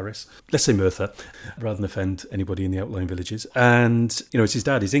be Treharris. Let's say Merthyr, rather than offend anybody in the outlying villages. And, it's his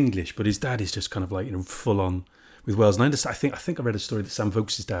dad is English, but his dad is just kind of like, full on with Wales. And I think I read a story that Sam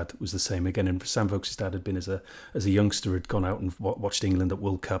Vokes' dad was the same again. And Sam Vokes' dad had been as a youngster, had gone out and watched England at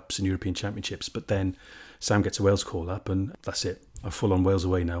World Cups and European Championships. But then Sam gets a Wales call up, and that's it. I'm full on Wales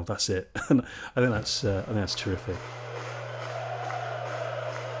away now. That's it. And I think that's terrific.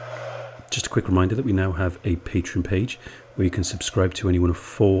 Just a quick reminder that we now have a Patreon page where you can subscribe to any one of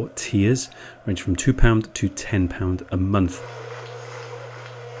 4 tiers, ranging from £2 to £10 a month.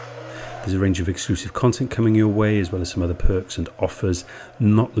 There's a range of exclusive content coming your way, as well as some other perks and offers,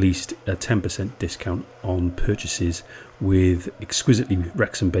 not least a 10% discount on purchases with exquisitely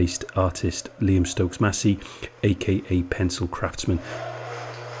Wrexham-based artist Liam Stokes-Massey, aka Pencil Craftsman.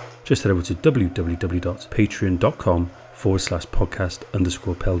 Just head over to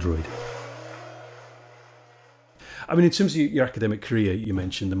www.patreon.com/podcast_Peldroid. I mean, in terms of your academic career, you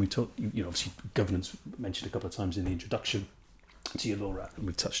mentioned, and we talked, obviously governance mentioned a couple of times in the introduction to your Laura, and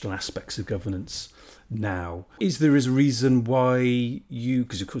we've touched on aspects of governance now. Is there a reason why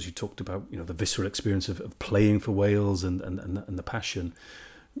because of course you talked about the visceral experience of playing for Wales and the passion,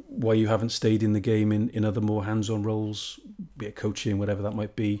 why you haven't stayed in the game in other more hands-on roles, be it coaching, whatever that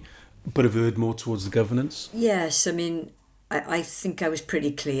might be, but have erred more towards the governance? Yes, I mean, I think I was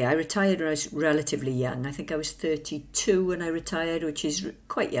pretty clear. I retired when I was relatively young. I think I was 32 when I retired, which is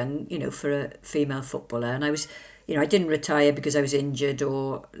quite young, for a female footballer. And I was, I didn't retire because I was injured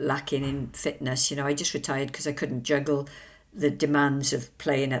or lacking in fitness. I just retired because I couldn't juggle the demands of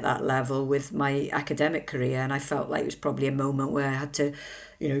playing at that level with my academic career. And I felt like it was probably a moment where I had to,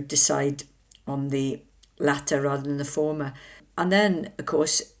 decide on the latter rather than the former. And then, of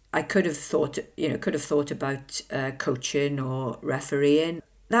course, I could have thought about coaching or refereeing.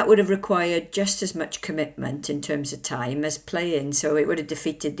 That would have required just as much commitment in terms of time as playing. So it would have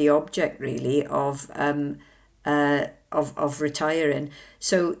defeated the object, really, of retiring.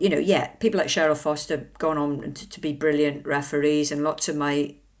 So, people like Cheryl Foster have gone on to be brilliant referees, and lots of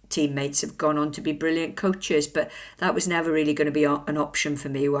my teammates have gone on to be brilliant coaches, but that was never really going to be an option for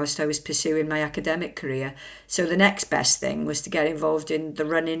me whilst I was pursuing my academic career. So the next best thing was to get involved in the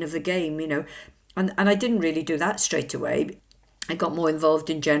running of the game, and I didn't really do that straight away. I got more involved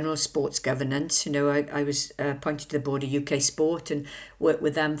in general sports governance. I was appointed to the board of UK Sport and worked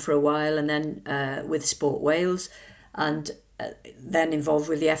with them for a while, and then with Sport Wales, and then involved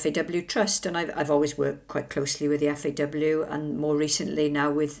with the FAW Trust. And I've always worked quite closely with the FAW, and more recently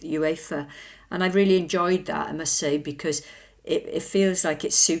now with UEFA. And I've really enjoyed that, I must say, because it feels like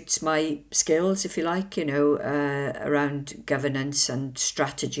it suits my skills, if you like, around governance and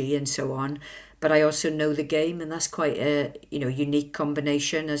strategy and so on. But I also know the game, and that's quite a unique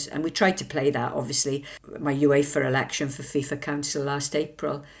combination. And we tried to play that, obviously, my UEFA election for FIFA Council last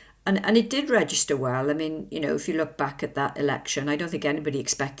April. And it did register well. I mean, if you look back at that election, I don't think anybody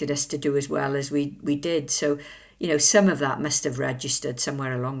expected us to do as well as we did. So, some of that must have registered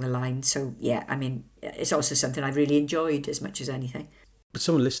somewhere along the line. So, yeah, I mean, it's also something I've really enjoyed as much as anything. But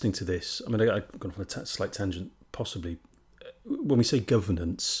someone listening to this, I mean, I've gone on a slight tangent, possibly. When we say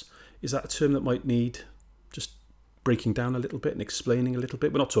governance, is that a term that might need just breaking down a little bit and explaining a little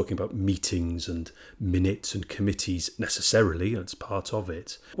bit? We're not talking about meetings and minutes and committees necessarily. It's part of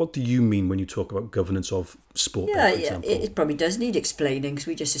it. What do you mean when you talk about governance of sport? Yeah, it probably does need explaining, because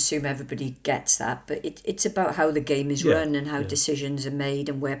we just assume everybody gets that. But it's about how the game is run and how decisions are made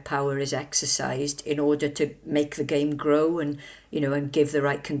and where power is exercised in order to make the game grow and give the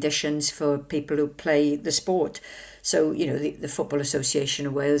right conditions for people who play the sport. So, the Football Association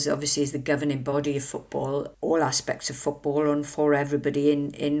of Wales obviously is the governing body of football, all aspects of football, and for everybody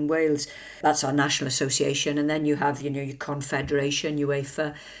in Wales. That's our national association. And then you have, your confederation,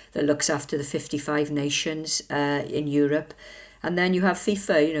 UEFA, that looks after the 55 nations in Europe. And then you have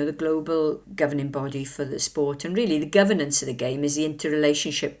FIFA, the global governing body for the sport. And really the governance of the game is the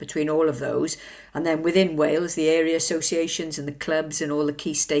interrelationship between all of those. And then within Wales, the area associations and the clubs and all the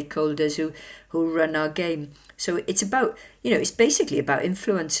key stakeholders who run our game. So it's about, it's basically about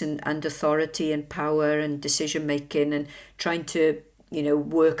influence and authority and power and decision making, and trying to,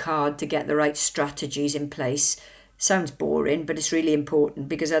 work hard to get the right strategies in place. Sounds boring, but it's really important,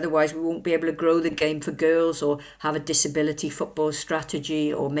 because otherwise we won't be able to grow the game for girls, or have a disability football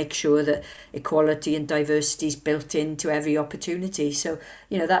strategy, or make sure that equality and diversity is built into every opportunity. So,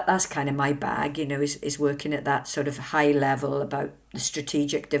 that's kind of my bag, is working at that sort of high level about the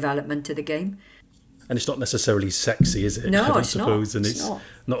strategic development of the game. And it's not necessarily sexy, is it? No, I it's suppose. not. And it's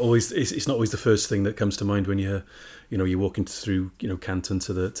not always. It's not always the first thing that comes to mind when you're walking through, Canton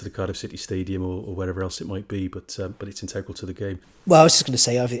to the Cardiff City Stadium or wherever else it might be. But it's integral to the game. Well, I was just going to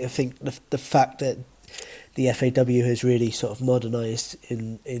say, I think the fact that the FAW has really sort of modernised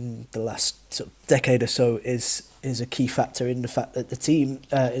in the last sort of decade or so is a key factor in the fact that the team,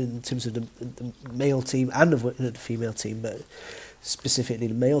 in terms of the male team and the female team, but specifically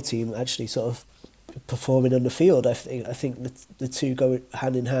the male team, actually sort of performing on the field. I think the two go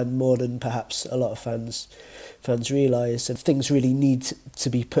hand in hand more than perhaps a lot of fans realise, and things really need to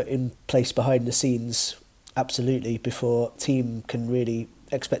be put in place behind the scenes, absolutely, before team can really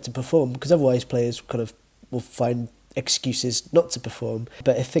expect to perform, because otherwise players kind of will find excuses not to perform.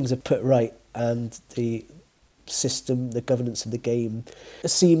 But if things are put right and the system, the governance of the game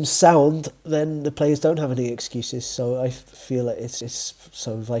seems sound, then the players don't have any excuses. So I feel like it's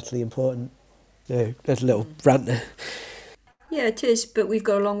so vitally important. Yeah, there's a little rant there. Yeah, it is, but we've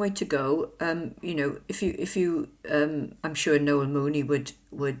got a long way to go. If you, I'm sure Noel Mooney would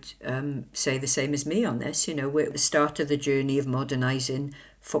say the same as me on this. We're at the start of the journey of modernising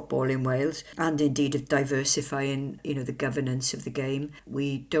football in Wales, and indeed of diversifying, the governance of the game.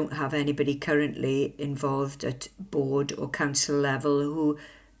 We don't have anybody currently involved at board or council level who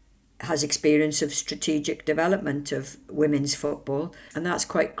has experience of strategic development of women's football, and that's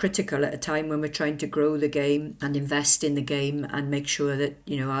quite critical at a time when we're trying to grow the game and invest in the game and make sure that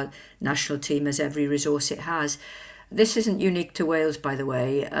our national team has every resource it has. This isn't unique to Wales, by the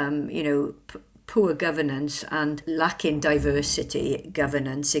way. Poor governance and lacking diversity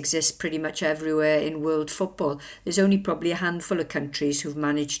governance exists pretty much everywhere in world football. There's only probably a handful of countries who've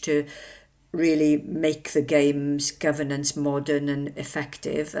managed to really make the game's governance modern and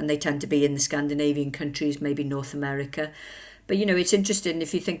effective, and they tend to be in the Scandinavian countries, maybe North America. But it's interesting,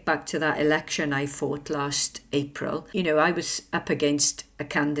 if you think back to that election I fought last April, I was up against a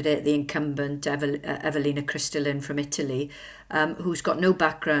candidate, the incumbent Evelina Cristolin from Italy, who's got no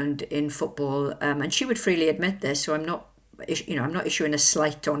background in football, and she would freely admit this, so I'm not issuing a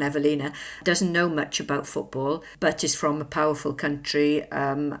slight on Evelina. Doesn't know much about football, but is from a powerful country,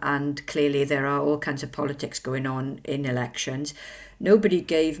 and clearly there are all kinds of politics going on in elections. nobody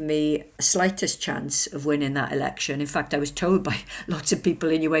gave me a slightest chance of winning that election. In fact, I was told by lots of people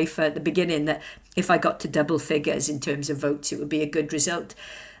in UEFA at the beginning that if I got to double figures in terms of votes, it would be a good result.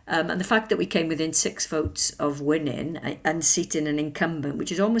 And the fact that we came within 6 votes of winning, unseating an incumbent,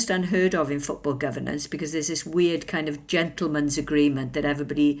 which is almost unheard of in football governance, because there's this weird kind of gentleman's agreement that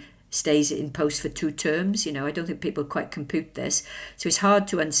everybody stays in post for 2 terms. You know, I don't think people quite compute this. So it's hard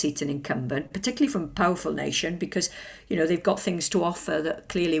to unseat an incumbent, particularly from a powerful nation, because, you know, they've got things to offer that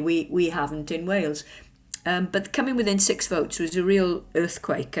clearly we haven't in Wales. But coming within 6 votes was a real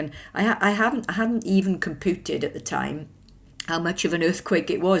earthquake, and I hadn't even computed at the time how much of an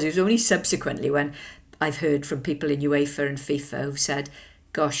earthquake it was. It was only subsequently when I've heard from people in UEFA and FIFA who said,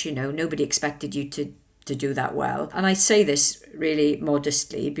 gosh, you know, nobody expected you to do that well. And I say this really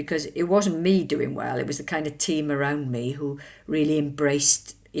modestly because it wasn't me doing well. It was the kind of team around me who really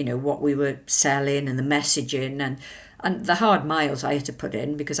embraced, you know, what we were selling and the messaging and the hard miles I had to put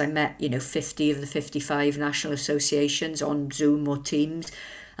in, because I met, you know, 50 of the 55 national associations on Zoom or Teams.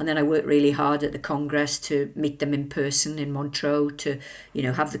 And then I worked really hard at the Congress to meet them in person in Montreux, to, you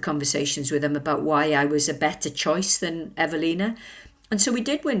know, have the conversations with them about why I was a better choice than Evelina. And so we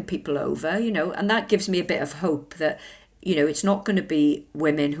did win people over, you know, and that gives me a bit of hope that, you know, it's not going to be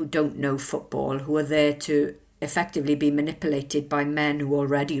women who don't know football who are there to effectively be manipulated by men who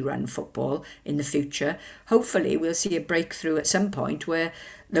already run football in the future. Hopefully we'll see a breakthrough at some point where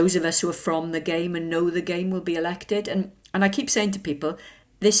those of us who are from the game and know the game will be elected. And I keep saying to people,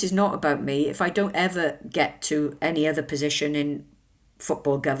 this is not about me. If I don't ever get to any other position in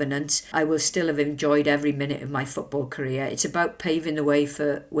football governance, I will still have enjoyed every minute of my football career. It's about paving the way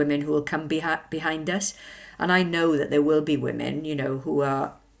for women who will come behind us. And I know that there will be women, you know, who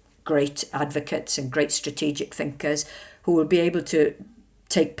are great advocates and great strategic thinkers who will be able to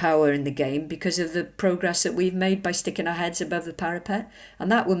take power in the game because of the progress that we've made by sticking our heads above the parapet. And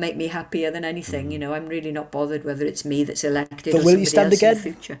that will make me happier than anything. You know, I'm really not bothered whether it's me that's elected but or will you somebody stand else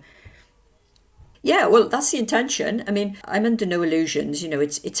again? in the future. Yeah, well, that's the intention. I mean, I'm under no illusions. You know,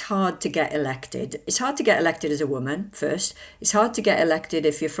 it's hard to get elected. It's hard to get elected as a woman, first. It's hard to get elected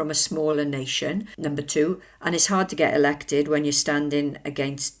if you're from a smaller nation, number 2. And it's hard to get elected when you're standing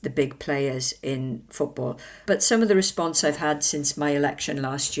against the big players in football. But some of the response I've had since my election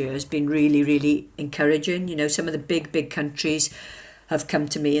last year has been really, really encouraging. You know, some of the big countries have come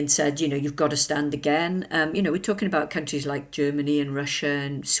to me and said, you know, you've got to stand again. You know, we're talking about countries like Germany and Russia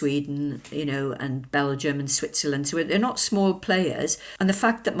and Sweden, you know, and Belgium and Switzerland. So they're not small players. And the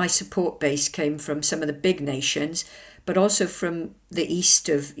fact that my support base came from some of the big nations, but also from the east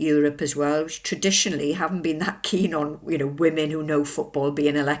of Europe as well, which traditionally haven't been that keen on, you know, women who know football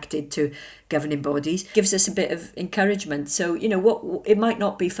being elected to governing bodies, gives us a bit of encouragement. So, you know, what it might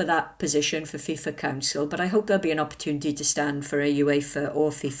not be for that position for FIFA Council, but I hope there'll be an opportunity to stand for a UEFA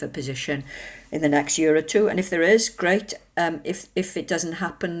or FIFA position in the next year or 2. And if there is, great. If it doesn't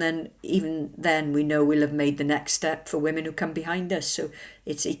happen, then even then we know we'll have made the next step for women who come behind us. So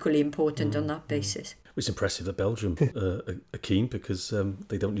it's equally important on that basis. It's impressive that Belgium are keen, because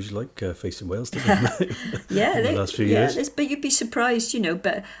they don't usually like facing Wales, do they? Yeah, the last few years. But you'd be surprised, you know.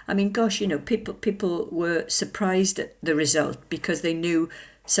 But I mean, gosh, you know, people were surprised at the result because they knew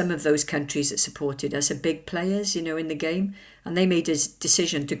some of those countries that supported us are big players, you know, in the game, and they made a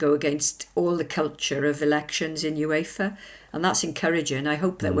decision to go against all the culture of elections in UEFA. And that's encouraging. I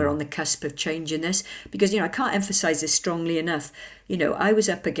hope that we're on the cusp of changing this, because, you know, I can't emphasise this strongly enough. You know, I was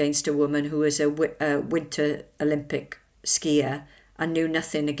up against a woman who was a Winter Olympic skier and knew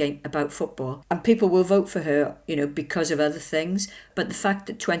nothing about football. And people will vote for her, you know, because of other things. But the fact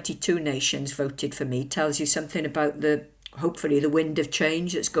that 22 nations voted for me tells you something about hopefully the wind of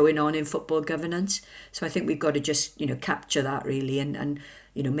change that's going on in football governance. So I think we've got to just, you know, capture that really and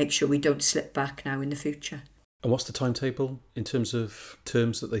you know, make sure we don't slip back now in the future. And what's the timetable in terms of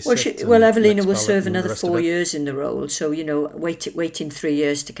terms that they set? Well, Evelina will serve another 4 years in the role. So, you know, waiting 3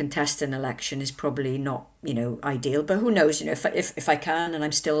 years to contest an election is probably not, you know, ideal. But who knows, you know, if I can and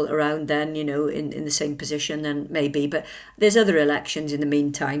I'm still around then, you know, in the same position, then maybe. But there's other elections in the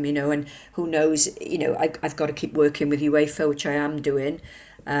meantime, you know, and who knows, you know, I've got to keep working with UEFA, which I am doing,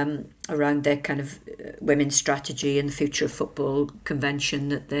 around their kind of women's strategy and the future of football convention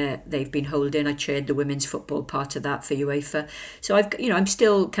that they've been holding. I chaired the women's football part of that for UEFA. So I'm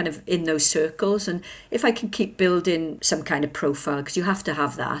still kind of in those circles, and if I can keep building some kind of profile, because you have to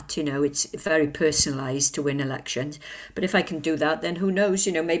have that, you know, it's very personalised to win elections. But if I can do that, then who knows,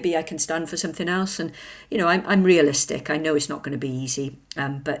 you know, maybe I can stand for something else. And, you know, I'm realistic. I know it's not going to be easy,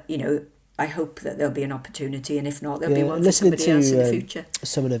 but, you know, I hope that there'll be an opportunity, and if not, there'll be one for listening somebody to else in the future.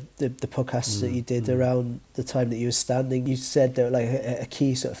 some of the podcasts that you did around the time that you were standing, you said that like a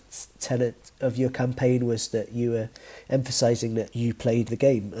key sort of tenet of your campaign was that you were emphasising that you played the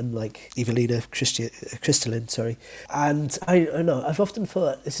game, unlike Evelina Kristalin, sorry. And I know, I've often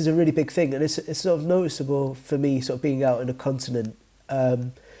thought this is a really big thing, and it's sort of noticeable for me, sort of being out on a continent.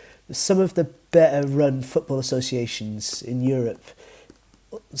 Some of the better run football associations in Europe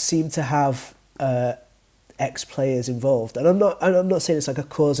seem to have ex-players involved, and I'm not saying it's like a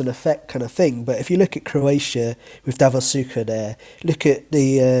cause and effect kind of thing, but if you look at Croatia with Davor Suker there, look at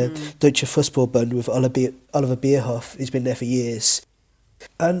the Deutsche Fußballbund with Oliver Bierhoff, who's been there for years,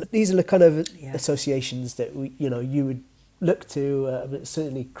 and these are the kind of associations that you would look to.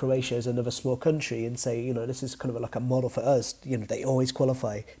 Certainly Croatia is another small country, and say, this is kind of like a model for us. They always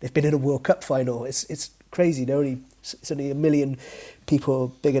qualify. They've been in a World Cup final. It's crazy. It's only 1 million people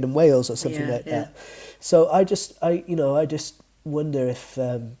bigger than Wales or something like that. So I just wonder if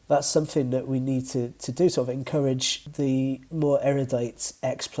that's something that we need to do, sort of encourage the more erudite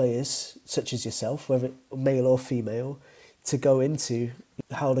ex-players such as yourself, whether male or female, to go into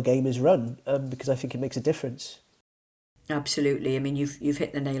how the game is run, because I think it makes a difference. Absolutely. I mean, you've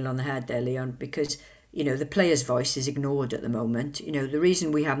hit the nail on the head there, Leon, because the player's voice is ignored at the moment. The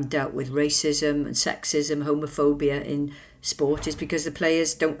reason we haven't dealt with racism and sexism, homophobia in sport is because the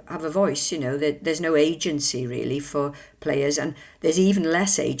players don't have a voice. There's no agency really for players, and there's even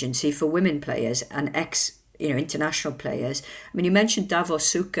less agency for women players and international players. I mean, you mentioned Davor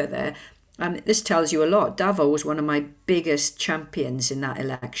Suker there. This tells you a lot. Davor was one of my biggest champions in that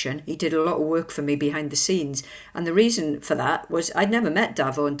election. He did a lot of work for me behind the scenes. And the reason for that was I'd never met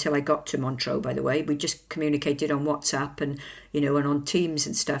Davor until I got to Montreux, by the way. We just communicated on WhatsApp and on Teams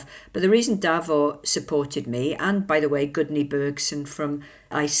and stuff. But the reason Davor supported me, and by the way, Gudni Bergson from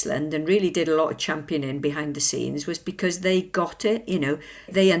Iceland, and really did a lot of championing behind the scenes, was because they got it.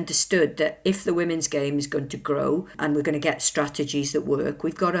 They understood that if the women's game is going to grow and we're going to get strategies that work,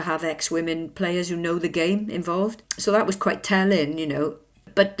 we've got to have ex-women players who know the game involved. So that was quite telling,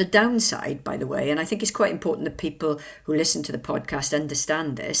 But the downside, by the way, and I think it's quite important that people who listen to the podcast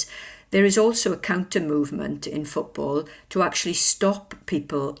understand this, there is also a counter movement in football to actually stop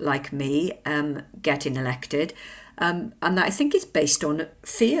people like me getting elected. And I think it's based on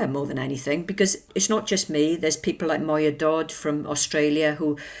fear more than anything, because it's not just me. There's people like Moya Dodd from Australia,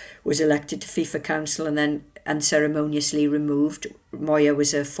 who was elected to FIFA Council and then unceremoniously removed. Moya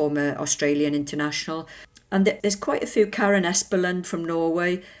was a former Australian international. And there's quite a few. Karen Espeland from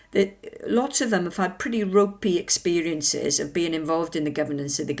Norway. Lots of them have had pretty ropey experiences of being involved in the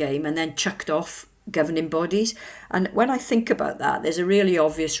governance of the game and then chucked off governing bodies. And when I think about that, there's a really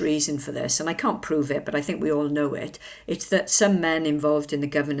obvious reason for this, and I can't prove it, but I think we all know it. It's that some men involved in the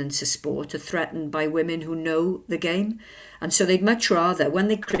governance of sport are threatened by women who know the game. And so they'd much rather, when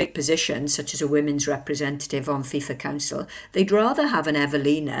they create positions such as a women's representative on FIFA Council, they'd rather have an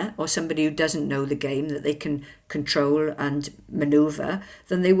Evelina or somebody who doesn't know the game that they can control and manoeuvre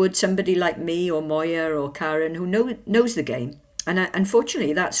than they would somebody like me or Moya or Karen who knows the game. And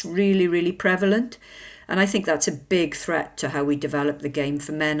unfortunately, that's really, really prevalent. And I think that's a big threat to how we develop the game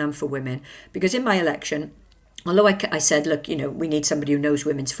for men and for women. Because in my election, although I said, look, we need somebody who knows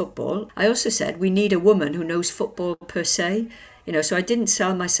women's football, I also said we need a woman who knows football per se. So I didn't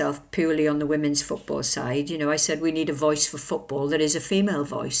sell myself purely on the women's football side. I said we need a voice for football that is a female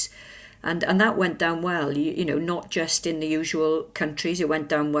voice. And that went down well, not just in the usual countries. It went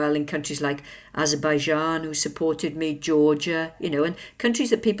down well in countries like Azerbaijan, who supported me, Georgia, and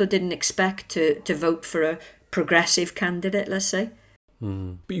countries that people didn't expect to vote for a progressive candidate, let's say.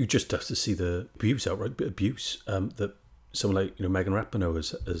 But you just have to see the abuse, outright abuse, that someone like Megan Rapinoe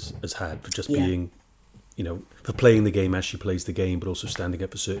has had for just being, for playing the game as she plays the game, but also standing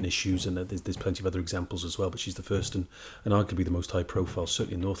up for certain issues. And there's plenty of other examples as well. But she's the first and arguably the most high profile,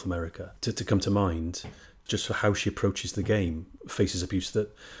 certainly in North America, to come to mind, just for how she approaches the game, faces abuse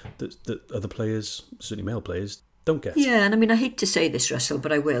that other players, certainly male players, don't get. Yeah, and I mean, I hate to say this, Russell,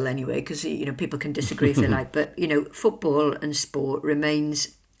 but I will anyway, because, people can disagree if they like. But, football and sport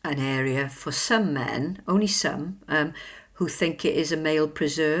remains an area for some men, only some, who think it is a male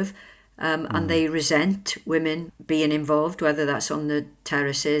preserve. And they resent women being involved, whether that's on the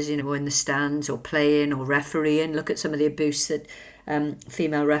terraces, or in the stands, or playing, or refereeing. Look at some of the abuse that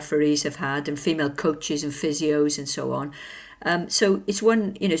female referees have had, and female coaches and physios and so on. So it's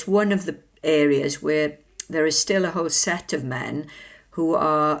one of the areas where there is still a whole set of men who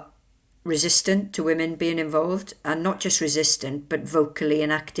are resistant to women being involved, and not just resistant, but vocally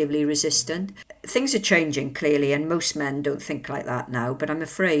and actively resistant. Things are changing clearly, and most men don't think like that now, but I'm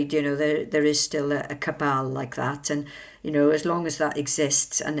afraid, there is still a cabal like that. And, as long as that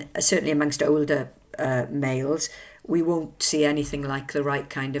exists, and certainly amongst older males, we won't see anything like the right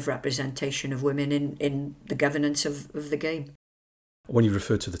kind of representation of women in the governance of the game. When you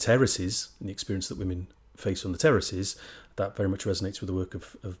refer to the terraces and the experience that women face on the terraces, that very much resonates with the work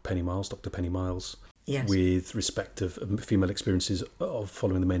of Penny Miles, Dr. Penny Miles, yes, with respect of female experiences of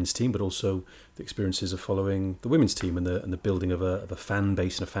following the men's team, but also the experiences of following the women's team and the building of a fan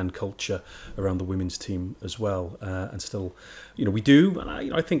base and a fan culture around the women's team as well. And still, we do,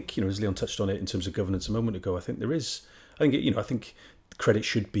 and I think, as Leon touched on it in terms of governance a moment ago, I think there is, I think credit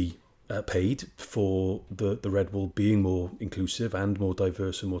should be paid for the Red Bull being more inclusive and more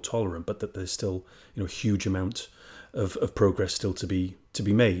diverse and more tolerant, but that there's still a huge amount of progress still to be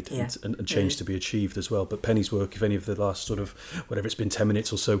made, yeah, and change to be achieved as well. But Penny's work, if any of the last sort of whatever it's been 10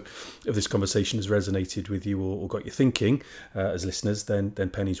 minutes or so of this conversation has resonated with you or got you thinking as listeners, then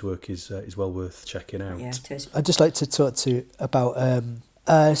Penny's work is well worth checking out. Yeah, it is. I'd just like to talk to you about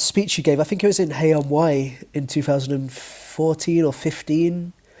a speech you gave. I think it was in Hay on Wye in 2014 or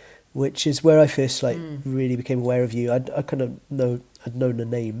 15, which is where I first really became aware of you. I'd known the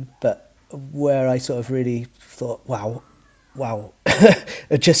name, but where I sort of really thought, wow,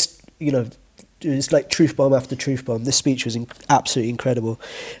 it just, it's like truth bomb after truth bomb. This speech was absolutely incredible.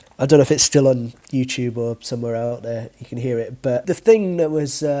 I don't know if it's still on YouTube or somewhere out there you can hear it, but the thing that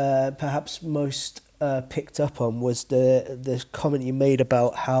was perhaps most picked up on was the comment you made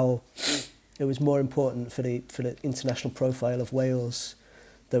about how it was more important for the international profile of Wales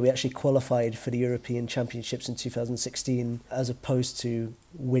that we actually qualified for the European Championships in 2016 as opposed to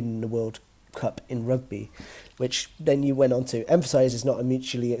win the World Cup in rugby, which then you went on to emphasise is not a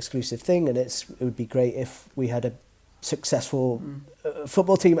mutually exclusive thing, and it would be great if we had a successful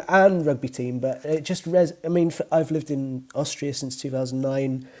football team and rugby team. But it just I've lived in Austria since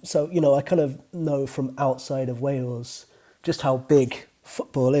 2009, so I kind of know from outside of Wales just how big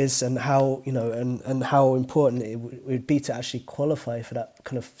football is and how and how important it would be to actually qualify for that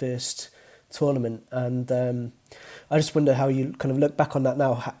kind of first tournament. And I just wonder how you kind of look back on that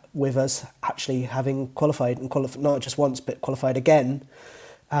now, with us actually having qualified and not just once but qualified again.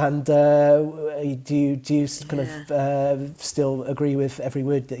 And do you kind of still agree with every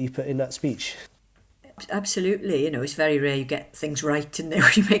word that you put in that speech? Absolutely, it's very rare you get things right in there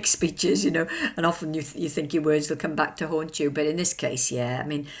when you make speeches, and often you think your words will come back to haunt you. But in this case, yeah,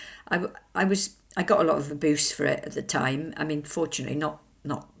 I got a lot of abuse for it at the time. Fortunately, not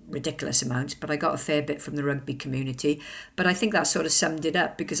ridiculous amounts, but I got a fair bit from the rugby community. But I think that sort of summed it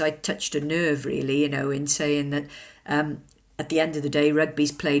up, because I touched a nerve really, in saying that at the end of the day,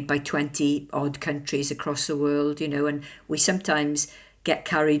 rugby's played by 20 odd countries across the world, and we sometimes get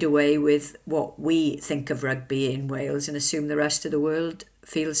carried away with what we think of rugby in Wales and assume the rest of the world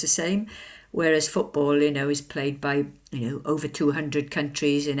feels the same. Whereas football, is played by, over 200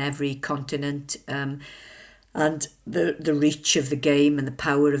 countries in every continent. And the reach of the game and the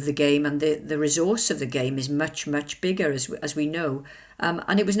power of the game and the resource of the game is much, much bigger, as we know.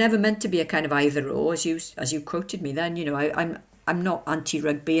 And it was never meant to be a kind of either or, as you quoted me then. I'm not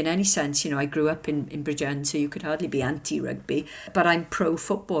anti-rugby in any sense. I grew up in Bridgend, so you could hardly be anti-rugby. But I'm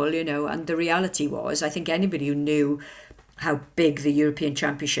pro-football, and the reality was, I think anybody who knew how big the European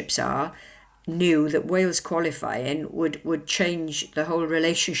Championships are knew that Wales qualifying would change the whole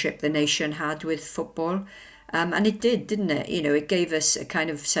relationship the nation had with football. And it did, didn't it? It gave us a kind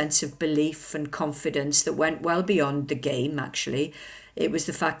of sense of belief and confidence that went well beyond the game, actually. It was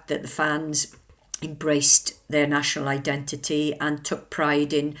the fact that the fans embraced their national identity and took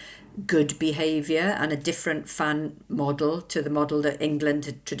pride in good behaviour and a different fan model to the model that England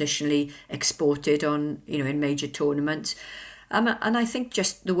had traditionally exported on, in major tournaments. And I think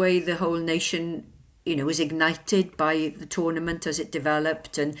just the way the whole nation, was ignited by the tournament as it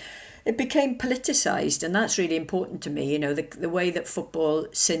developed, and it became politicised, and that's really important to me. The way that football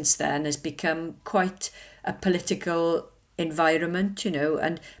since then has become quite a political environment,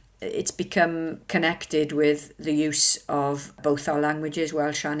 and it's become connected with the use of both our languages,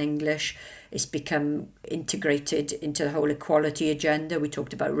 Welsh and English. It's become integrated into the whole equality agenda. We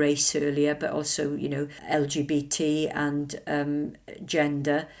talked about race earlier, but also, LGBT and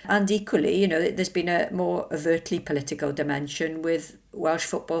gender. And equally, there's been a more overtly political dimension with Welsh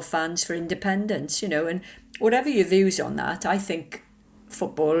football fans for independence, and whatever your views on that, I think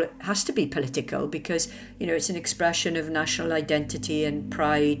football has to be political, because it's an expression of national identity and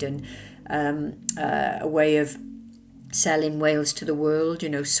pride, and a way of selling Wales to the world,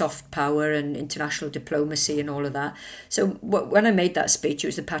 soft power and international diplomacy and all of that. So when I made that speech, it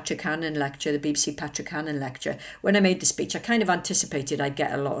was the Patrick Hannon lecture, the BBC Patrick Hannon lecture. When I made the speech, I kind of anticipated I'd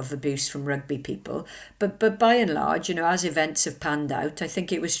get a lot of abuse from rugby people. But by and large, as events have panned out, I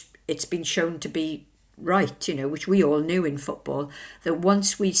think it's been shown to be right, which we all knew in football, that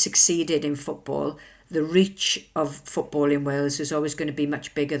once we succeeded in football, the reach of football in Wales is always going to be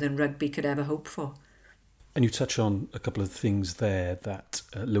much bigger than rugby could ever hope for. And you touch on a couple of things there that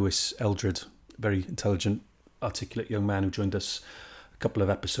Lewis Eldred, very intelligent, articulate young man who joined us a couple of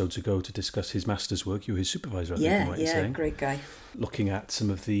episodes ago to discuss his master's work. You were his supervisor, I think you might be saying. Yeah, great guy. Looking at some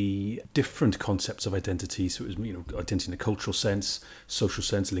of the different concepts of identity. So it was, identity in a cultural sense, social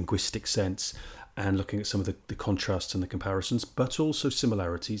sense, linguistic sense, and looking at some of the contrasts and the comparisons, but also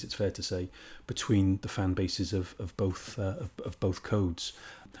similarities, it's fair to say, between the fan bases of both codes.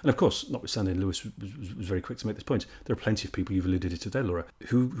 And of course, notwithstanding, Lewis was very quick to make this point. There are plenty of people, you've alluded to today, Laura,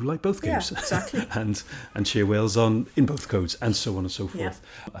 who like both games. Yeah, exactly. and cheer Wales on in both codes, and so on and so forth.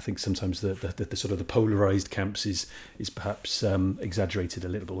 Yeah. I think sometimes the sort of the polarised camps is perhaps exaggerated a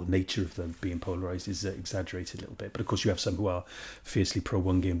little bit, or the nature of them being polarised is exaggerated a little bit. But of course, you have some who are fiercely pro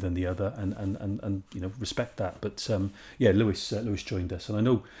one game than the other, and respect that. But Lewis joined us, and I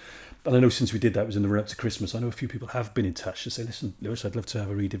know since we did that, it was in the run up to Christmas, I know a few people have been in touch to say, listen, Lewis, I'd love to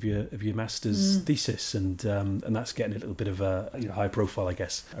have a read of your master's thesis, and that's getting a little bit of a high profile, I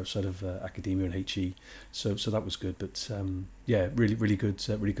guess, outside of academia and HE. So that was good, but really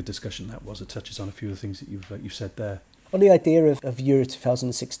good discussion that was. It touches on a few of the things that you've said there. On the idea of Euro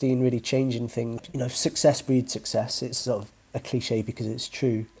 2016 really changing things, success breeds success. It's sort of a cliche because it's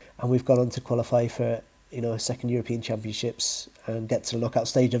true, and we've gone on to qualify for a second European Championships and get to the knockout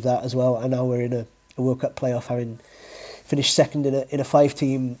stage of that as well. And now we're in a World Cup playoff, having finished second in a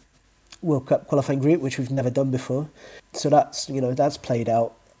 5-team World Cup qualifying group, which we've never done before. So that's played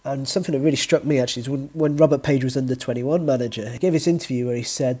out. And something that really struck me actually is when Robert Page was under 21 manager, he gave this interview where he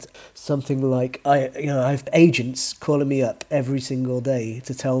said something like, I have agents calling me up every single day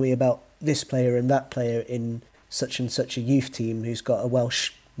to tell me about this player and that player in such and such a youth team who's got a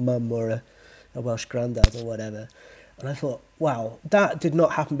Welsh mum or a Welsh granddad or whatever. And I thought, wow, that did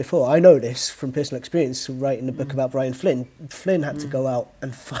not happen before. I know this from personal experience, writing a book about Brian Flynn. Flynn had to go out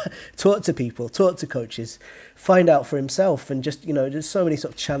and talk to people, talk to coaches, find out for himself, and just, there's so many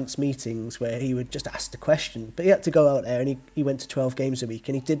sort of chance meetings where he would just ask the question. But he had to go out there, and he went to 12 games a week,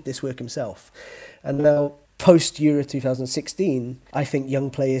 and he did this work himself. And now, post-Euro 2016, I think young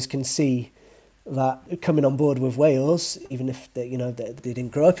players can see that coming on board with Wales, even if they didn't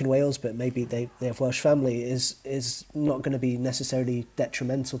grow up in Wales, but maybe they have Welsh family, is not going to be necessarily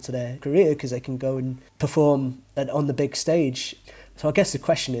detrimental to their career, because they can go and perform on the big stage. So I guess the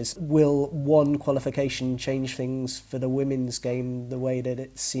question is, will one qualification change things for the women's game the way that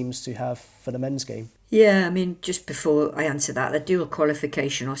it seems to have for the men's game? Yeah, I mean, just before I answer that, the dual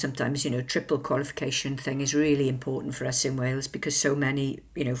qualification, or sometimes, triple qualification thing is really important for us in Wales, because so many,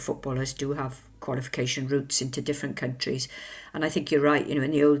 footballers do have qualification routes into different countries. And I think you're right,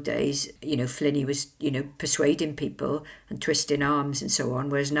 in the old days, Flinny was, persuading people and twisting arms and so on,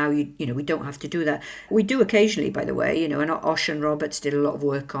 whereas now, we don't have to do that. We do occasionally, by the way, and Osh and Roberts did a lot of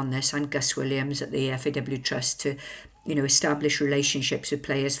work on this, and Gus Williams at the FAW Trust, to establish relationships with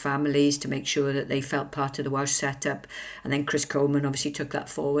players' families to make sure that they felt part of the Welsh setup. And then Chris Coleman obviously took that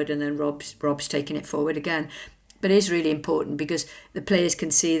forward, and then Rob's taking it forward again. But it is really important because the players can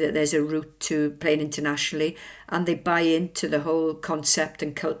see that there's a route to playing internationally, and they buy into the whole concept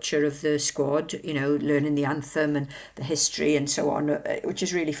and culture of the squad, learning the anthem and the history and so on, which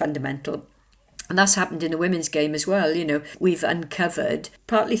is really fundamental. And that's happened in the women's game as well. We've uncovered,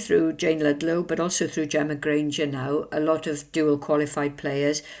 partly through Jane Ludlow, but also through Gemma Granger now, a lot of dual qualified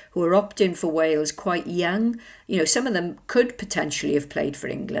players who are opting for Wales quite young. Some of them could potentially have played for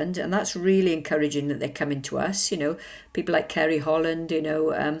England, and that's really encouraging that they're coming to us. People like Kerry Holland,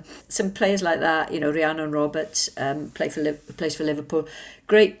 some players like that, Rhiannon Roberts, plays for Liverpool.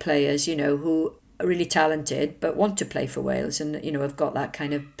 Great players, who are really talented but want to play for Wales, and have got that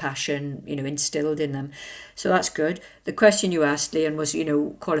kind of passion instilled in them. So that's good. The question you asked, Leon, was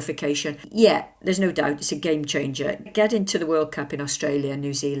qualification. Yeah, there's no doubt it's a game changer. Getting to the World Cup in Australia and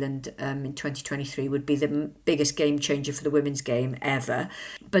New Zealand in 2023 would be the biggest game changer for the women's game ever.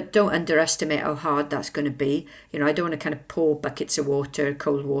 But don't underestimate how hard that's going to be. I don't want to kind of pour buckets of water,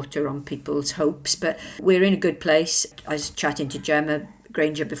 cold water on people's hopes, but we're in a good place. I was chatting to Gemma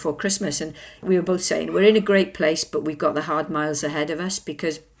Granger before Christmas, and we were both saying we're in a great place, but we've got the hard miles ahead of us,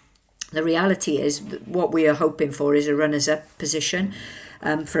 because the reality is what we are hoping for is a runners-up position.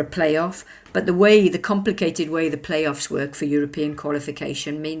 for a playoff. But the complicated way the playoffs work for European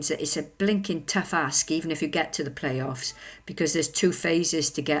qualification means that it's a blinking tough ask, even if you get to the playoffs, because there's 2 phases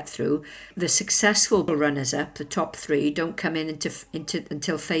to get through. The successful runners-up, the top 3, don't come in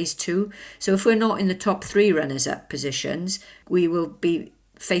until phase 2. So if we're not in the top 3 runners-up positions, we will be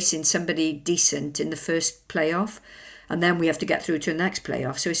facing somebody decent in the first playoff, and then we have to get through to the next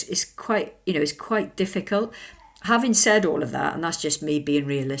playoff. So it's quite difficult. Having said all of that, and that's just me being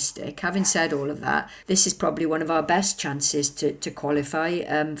realistic, having said all of that, this is probably one of our best chances to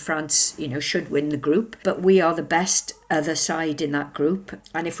qualify. France, should win the group, but we are the best other side in that group.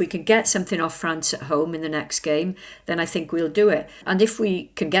 And if we can get something off France at home in the next game, then I think we'll do it. And if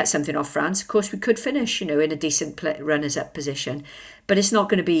we can get something off France, of course, we could finish, in a decent runners-up position. But it's not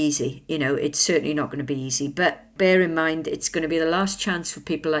going to be easy. It's certainly not going to be easy. But bear in mind, it's going to be the last chance for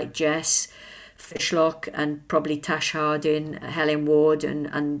people like Jess Fishlock and probably Tash Harding, Helen Ward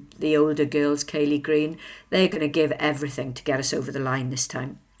and the older girls, Kaylee Green. They're going to give everything to get us over the line this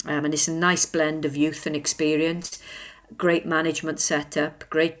time. And it's a nice blend of youth and experience, great management setup,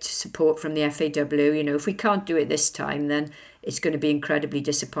 great support from the FAW. If we can't do it this time, then it's going to be incredibly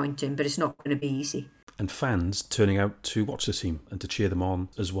disappointing, but it's not going to be easy. And fans turning out to watch the team and to cheer them on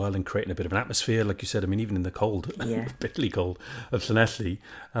as well, and creating a bit of an atmosphere, like you said. I mean, even in the cold, bitterly cold of Llanelli,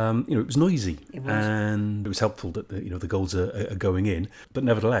 it was noisy. It was. And it was helpful that the goals are going in. But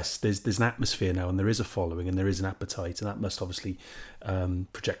nevertheless, there's an atmosphere now, and there is a following, and there is an appetite, and that must obviously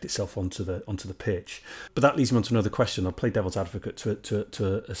project itself onto the pitch. But that leads me on to another question. I'll play devil's advocate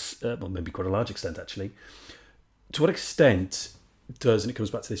to maybe quite a large extent, actually. To what extent does, and it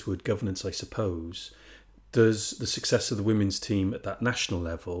comes back to this word governance, I suppose, does the success of the women's team at that national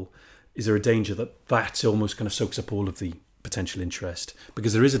level, is there a danger that almost kind of soaks up all of the potential interest?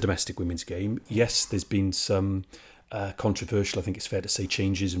 Because there is a domestic women's game. Yes, there's been some controversial, I think it's fair to say,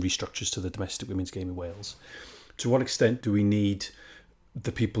 changes and restructures to the domestic women's game in Wales. To what extent do we need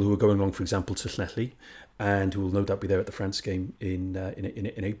the people who are going along, for example, to Llanelli, and who will no doubt be there at the France game in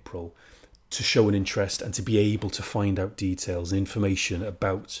April, to show an interest and to be able to find out details and information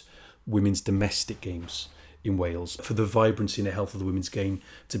about women's domestic games in Wales, for the vibrancy and the health of the women's game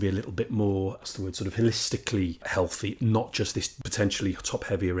to be a little bit more, what's the word, sort of holistically healthy, not just this potentially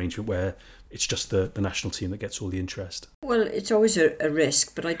top-heavy arrangement where it's just the national team that gets all the interest? Well, it's always a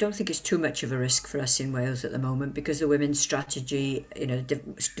risk, but I don't think it's too much of a risk for us in Wales at the moment, because the women's strategy,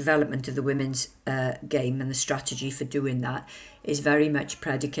 development of the women's game and the strategy for doing that is very much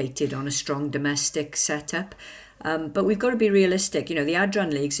predicated on a strong domestic setup. But we've got to be realistic. The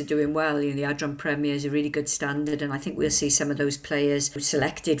Adran leagues are doing well. The Adran Premier is a really good standard, and I think we'll see some of those players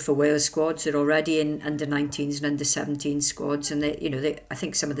selected for Wales squads that are already in under 19s and under 17 squads, and I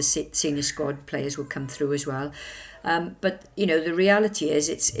think some of the senior squad players will come through as well. But the reality is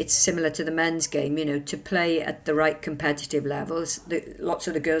it's similar to the men's game. To play at the right competitive levels, lots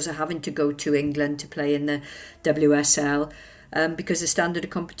of the girls are having to go to England to play in the WSL. Because the standard of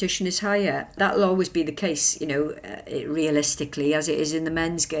competition is higher. That'll always be the case, realistically, as it is in the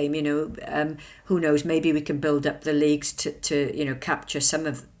men's game. Who knows, maybe we can build up the leagues to capture some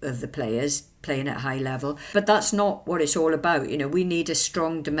of the players playing at high level. But that's not what it's all about. We need a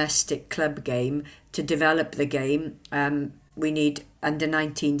strong domestic club game to develop the game. We need under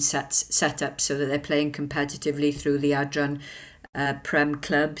 19 set up so that they're playing competitively through the Adran Prem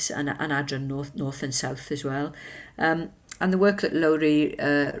clubs and Adran North and South as well. And the work that Lowry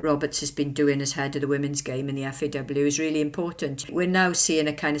Roberts has been doing as head of the women's game in the FAW is really important. We're now seeing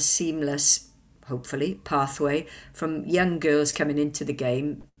a kind of seamless, hopefully, pathway from young girls coming into the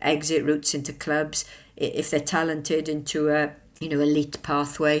game, exit routes into clubs, if they're talented, into a elite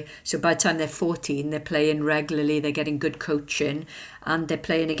pathway. So by the time they're 14, they're playing regularly, they're getting good coaching, and they're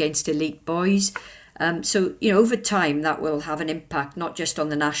playing against elite boys. So, over time, that will have an impact not just on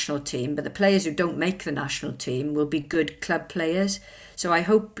the national team, but the players who don't make the national team will be good club players. So I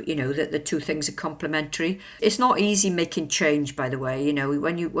hope, that the two things are complementary. It's not easy making change, by the way.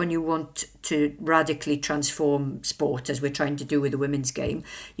 When you want to radically transform sport, as we're trying to do with the women's game,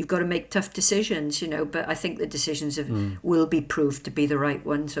 you've got to make tough decisions, but I think the decisions will be proved to be the right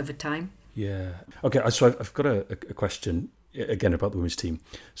ones over time. Yeah. Okay, so I've got a question again about the women's team.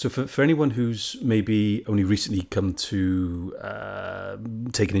 So for anyone who's maybe only recently come to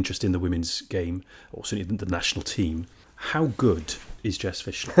take an interest in the women's game, or certainly the national team, how good is Jess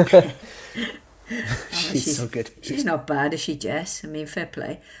Fishlock? She's so good. She's not bad, is she, Jess? I mean, fair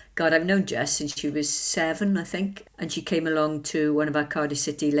play. God, I've known Jess since she was 7, I think, and she came along to one of our Cardiff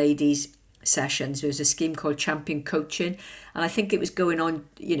City ladies sessions. There was a scheme called Champion Coaching, and I think it was going on,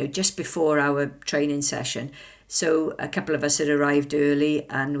 just before our training session. So a couple of us had arrived early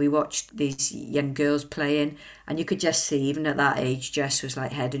and we watched these young girls playing, and you could just see, even at that age, Jess was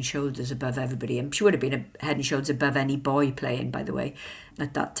like head and shoulders above everybody. And she would have been a head and shoulders above any boy playing, by the way,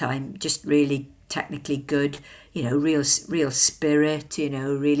 at that time. Just really technically good, real spirit,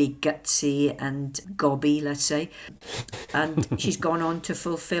 really gutsy and gobby, let's say. And she's gone on to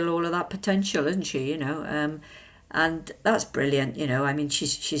fulfill all of that potential, hasn't she? And that's brilliant, I mean,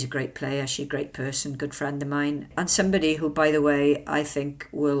 she's a great player, she's a great person, good friend of mine, and somebody who, by the way, I think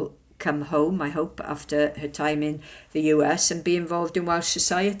will come home, I hope, after her time in the US and be involved in Welsh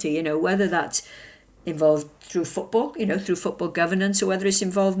society, whether that's involved through football, through football governance, or whether it's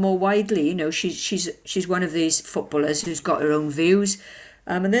involved more widely. She's one of these footballers who's got her own views,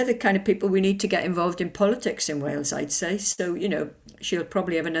 and they're the kind of people we need to get involved in politics in Wales, I'd say. So, she'll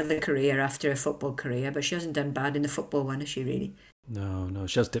probably have another career after a football career, but she hasn't done bad in the football one, has she, really? No,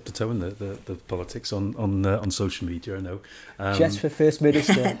 she has dipped a toe in the politics on social media, I know. Just for First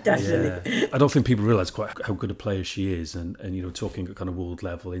Minister. Definitely. Yeah. I don't think people realise quite how good a player she is, and talking at kind of world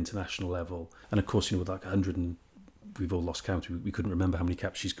level, international level. And of course, with like 100 and we've all lost count. We couldn't remember how many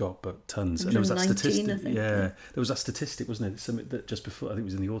caps she's got, but tons. And there was that statistic. I think, there was that statistic, wasn't it? Something that just before, I think it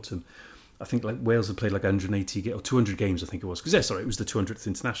was in the autumn. I think like Wales had played like 180 or 200 games, I think it was. Because it was the 200th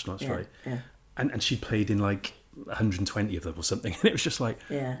international, that's right. Yeah. And she played in like 120 of them or something. And it was just like,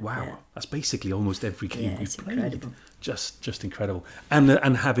 wow, that's basically almost every game we've played. Incredible. Just incredible.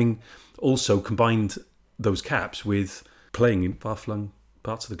 And having also combined those caps with playing in far-flung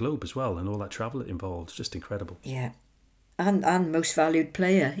parts of the globe as well, and all that travel it involves, just incredible. Yeah. And most valued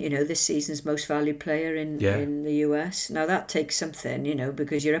player, this season's most valued player in the US. Now that takes something,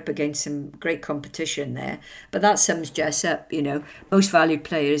 because you're up against some great competition there. But that sums Jess up, most valued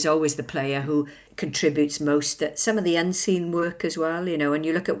player is always the player who contributes most at some of the unseen work as well, and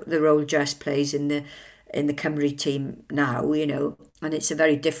you look at the role Jess plays in the Cymru team now, and it's a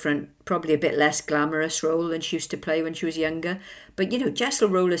very different, probably a bit less glamorous role than she used to play when she was younger. But, Jess will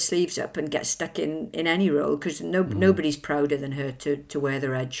roll her sleeves up and get stuck in any role, because nobody's prouder than her to wear the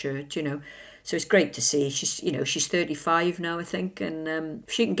red shirt, So it's great to see. She's 35 now, I think, and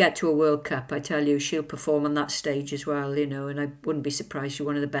if she can get to a World Cup, I tell you, she'll perform on that stage as well, and I wouldn't be surprised she's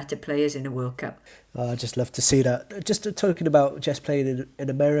one of the better players in a World Cup. I'd just love to see that. Just talking about Jess playing in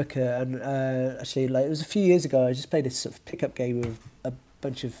America, and actually, like, it was a few years ago, I just played a sort of pickup game with a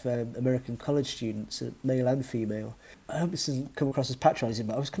bunch of American college students, male and female. I hope this doesn't come across as patronising,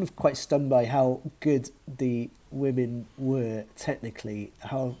 but I was kind of quite stunned by how good the women were technically,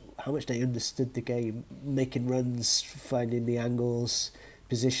 how much they understood the game, making runs, finding the angles,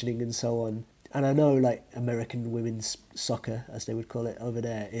 positioning and so on. And I know, like, American women's soccer, as they would call it over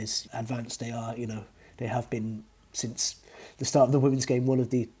there, is advanced. They are, they have been since the start of the women's game one of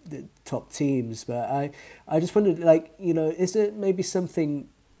the top teams. But I just wondered, like, is there maybe something,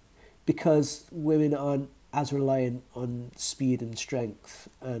 because women aren't as reliant on speed and strength,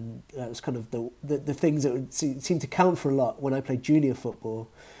 and that was kind of the things that would seem to count for a lot when I played junior football.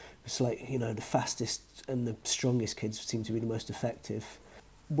 It's like, the fastest and the strongest kids seem to be the most effective.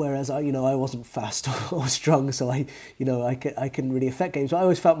 Whereas I wasn't fast or strong, so I couldn't really affect games. But I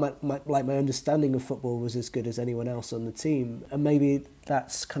always felt my understanding of football was as good as anyone else on the team, and maybe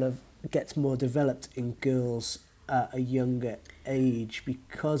that's kind of gets more developed in girls at a younger age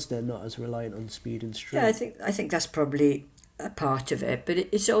because they're not as reliant on speed and strength. Yeah, I think that's probably a part of it, but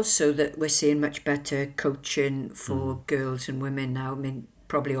it's also that we're seeing much better coaching for girls and women now. I mean,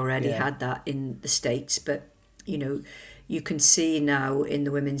 probably already had that in the States, but you can see now in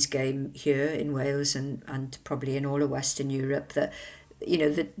the women's game here in Wales and probably in all of Western Europe that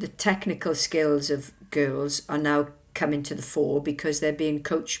the technical skills of girls are now coming to the fore because they're being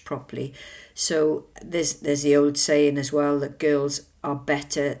coached properly. So there's the old saying as well that girls are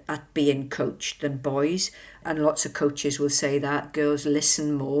better at being coached than boys, and lots of coaches will say that girls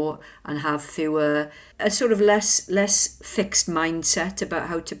listen more and have a sort of less fixed mindset about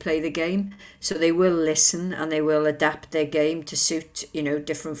how to play the game. So they will listen and they will adapt their game to suit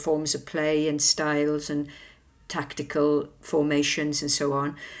different forms of play and styles and tactical formations and so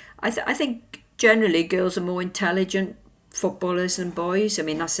on. I think generally girls are more intelligent footballers than boys. I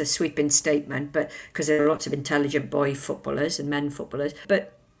mean, that's a sweeping statement, but because there are lots of intelligent boy footballers and men footballers,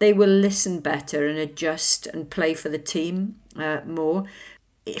 but they will listen better and adjust and play for the team more.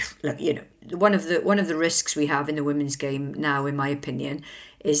 one of the risks we have in the women's game now, in my opinion,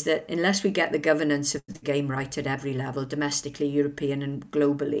 is that unless we get the governance of the game right at every level, domestically, European and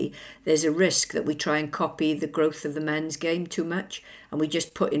globally, there's a risk that we try and copy the growth of the men's game too much, and we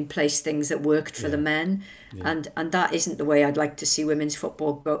just put in place things that worked for the men. Yeah. And that isn't the way I'd like to see women's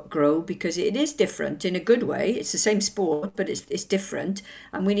football grow, because it is different in a good way. It's the same sport, but it's different,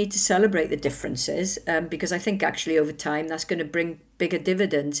 and we need to celebrate the differences, because I think actually over time that's going to bring bigger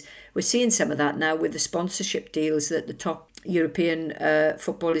dividends. We're seeing some of that now with the sponsorship deals that the top European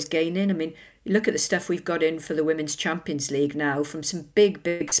football is gaining. I mean, you look at the stuff we've got in for the Women's Champions League now from some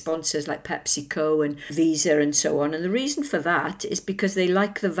big sponsors like PepsiCo and Visa and so on. And the reason for that is because they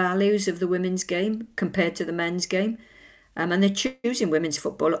like the values of the women's game compared to the men's game. And they're choosing women's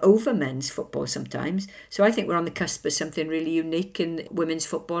football over men's football sometimes. So I think we're on the cusp of something really unique in women's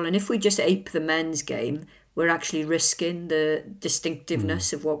football. And if we just ape the men's game, we're actually risking the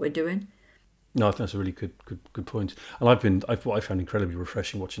distinctiveness of what we're doing. No, I think that's a really good point. And what I found incredibly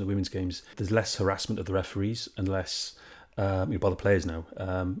refreshing watching the women's games, there's less harassment of the referees and less by the players now.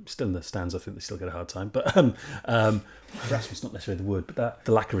 Still in the stands, I think they still get a hard time. But harassment's not necessarily the word, but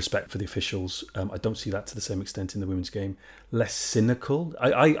the lack of respect for the officials, I don't see that to the same extent in the women's game. Less cynical.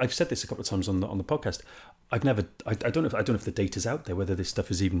 I've said this a couple of times on the podcast. I don't know if the data's out there, whether this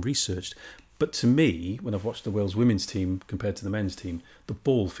stuff is even researched. But to me, when I've watched the Wales women's team compared to the men's team, the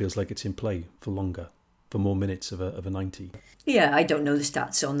ball feels like it's in play for longer, for more minutes of a 90. Yeah, I don't know the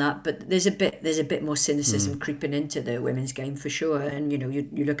stats on that, but there's a bit more cynicism creeping into the women's game for sure. And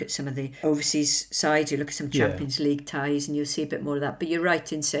you look at some of the overseas sides, you look at some Champions League ties, and you'll see a bit more of that. But you're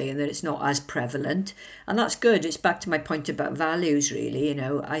right in saying that it's not as prevalent, and that's good. It's back to my point about values, really.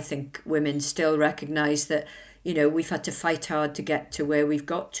 I think women still recognise that. We've had to fight hard to get to where we've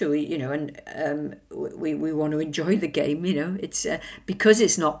got to, and we want to enjoy the game, It's because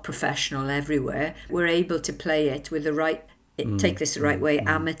it's not professional everywhere, we're able to play it with the right, take this the right way,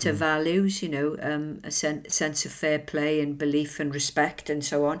 amateur values, a sense of fair play and belief and respect and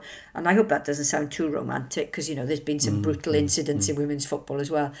so on. And I hope that doesn't sound too romantic, because, there's been some brutal incidents in women's football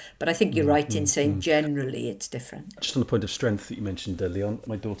as well. But I think you're right in saying generally it's different. Just on the point of strength that you mentioned, Leon,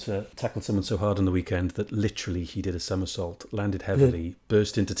 my daughter tackled someone so hard on the weekend that literally he did a somersault, landed heavily,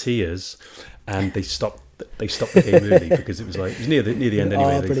 burst into tears, and they stopped the game early because it was near the end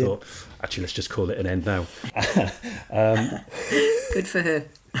anyway. They thought, actually, let's just call it an end now. Good for her.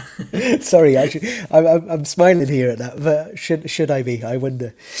 Sorry, actually, I'm smiling here at that, but should I be? I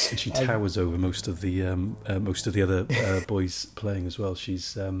wonder. And she towers over most of the other boys playing as well.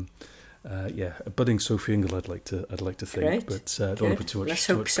 She's a budding Sophie Ingle, I'd like to think. Great. But don't want to put too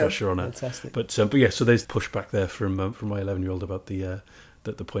much pressure on her. Fantastic. But yeah, so there's pushback there from my 11-year-old about the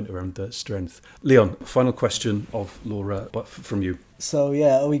point around strength. Leon, final question of Laura, but from you. So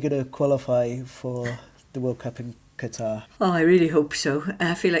are we going to qualify for the World Cup in Qatar? Oh, I really hope so.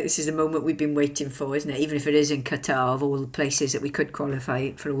 I feel like this is a moment we've been waiting for, isn't it? Even if it is in Qatar, of all the places that we could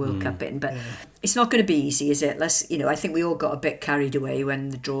qualify for a World Cup in. But it's not going to be easy, is it? I think we all got a bit carried away when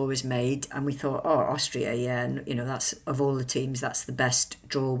the draw was made, and we thought, Austria, and that's, of all the teams, that's the best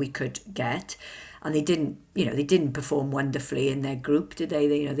draw we could get. And they didn't perform wonderfully in their group, did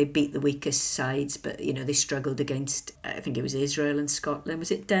they? They beat the weakest sides, but they struggled against, I think it was Israel and Scotland.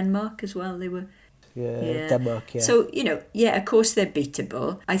 Was it Denmark as well? They were. Yeah, Denmark, yeah. So, of course they're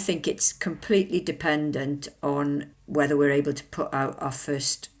beatable. I think it's completely dependent on whether we're able to put out our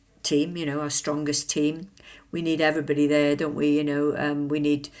first team, our strongest team. We need everybody there, don't we? We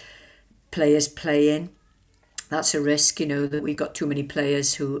need players playing. That's a risk, that we've got too many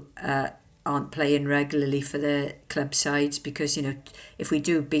players who aren't playing regularly for their club sides, because, if we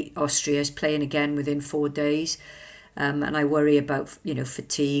do beat Austria, it's playing again within 4 days. And I worry about,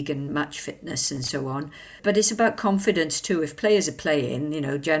 fatigue and match fitness and so on. But it's about confidence too. If players are playing,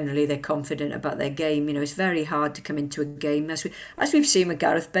 generally they're confident about their game. It's very hard to come into a game, as we've seen with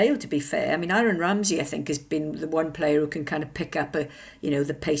Gareth Bale, to be fair. I mean, Aaron Ramsey, I think, has been the one player who can kind of pick up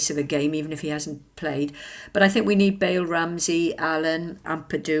the pace of a game, even if he hasn't played. But I think we need Bale, Ramsey, Allen,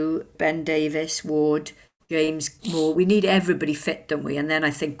 Ampadu, Ben Davis, Ward, James Moore. We need everybody fit, don't we? And then I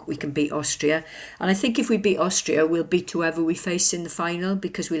think we can beat Austria. And I think if we beat Austria, we'll beat whoever we face in the final,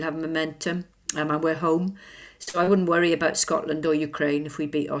 because we'll have momentum and we're home. So I wouldn't worry about Scotland or Ukraine if we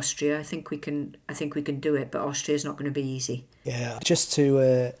beat Austria. I think we can do it, but Austria's not going to be easy. Yeah, just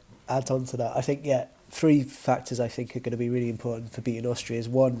to add on to that, I think, 3 factors I think are going to be really important for beating Austria. Is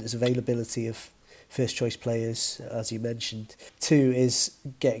 1 is availability of first choice players, as you mentioned. 2 is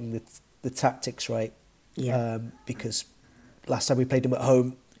getting the tactics right. Yeah. Because last time we played them at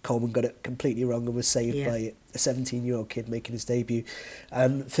home, Coleman got it completely wrong and was saved by a 17-year-old kid making his debut.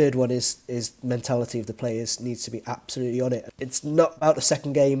 And third one is mentality of the players needs to be absolutely on it. It's not about the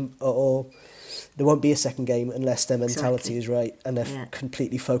second game, or there won't be a second game unless their mentality is right and they're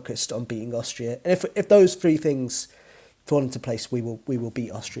completely focused on beating Austria. And if those three things fall into place, we will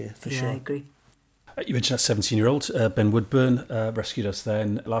beat Austria for sure. I agree. You mentioned that 17-year-old, Ben Woodburn, rescued us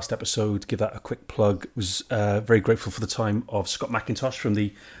then. Last episode, give that a quick plug, was very grateful for the time of Scott McIntosh from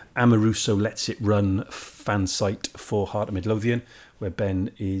the Amoruso Lets It Run fan site for Heart of Midlothian, where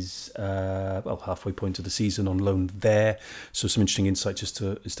Ben is halfway point of the season on loan there. So some interesting insights as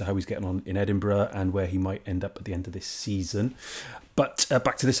to how he's getting on in Edinburgh and where he might end up at the end of this season. But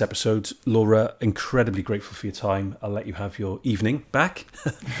back to this episode, Laura, incredibly grateful for your time. I'll let you have your evening back.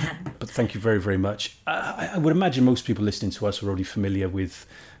 But thank you very, very much. I would imagine most people listening to us are already familiar with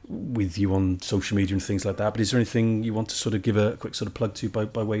you on social media and things like that. But is there anything you want to sort of give a quick sort of plug to by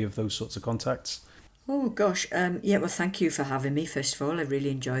way of those sorts of contacts? Oh gosh, well, thank you for having me. First of all, I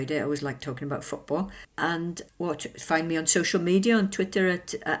really enjoyed it. I always like talking about football. And find me on social media, on Twitter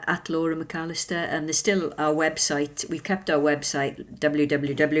at Laura McAllister, and there's still our website. We've kept our website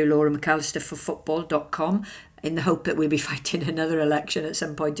www.lauramcallisterforfootball.com in the hope that we'll be fighting another election at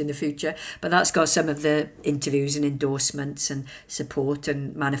some point in the future. But that's got some of the interviews and endorsements and support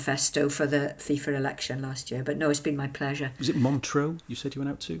and manifesto for the FIFA election last year. But no, it's been my pleasure. Was it Montreux you said you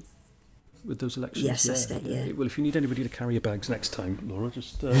went out to with those elections? Yes, that's it, yeah. Well, if you need anybody to carry your bags next time, Laura,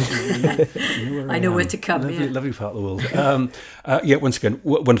 just I know where to come. Lovely part of the world. Once again,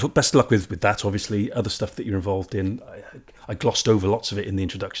 wonderful. Best of luck with that. Obviously, other stuff that you're involved in. I glossed over lots of it in the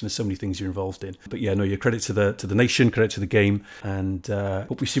introduction. There's so many things you're involved in. But yeah, no, your credit to the nation, credit to the game, and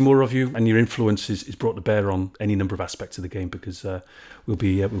hope we see more of you. And your influence is brought to bear on any number of aspects of the game, because we'll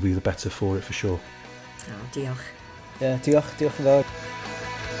be the better for it for sure. Oh, diolch. Yeah, diolch yn fawr.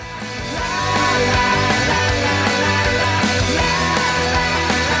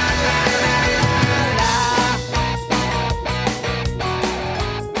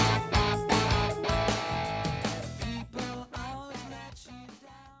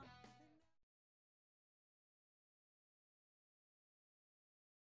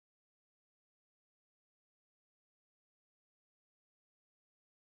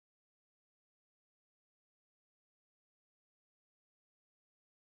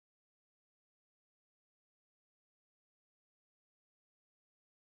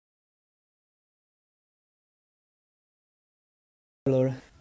 Laura.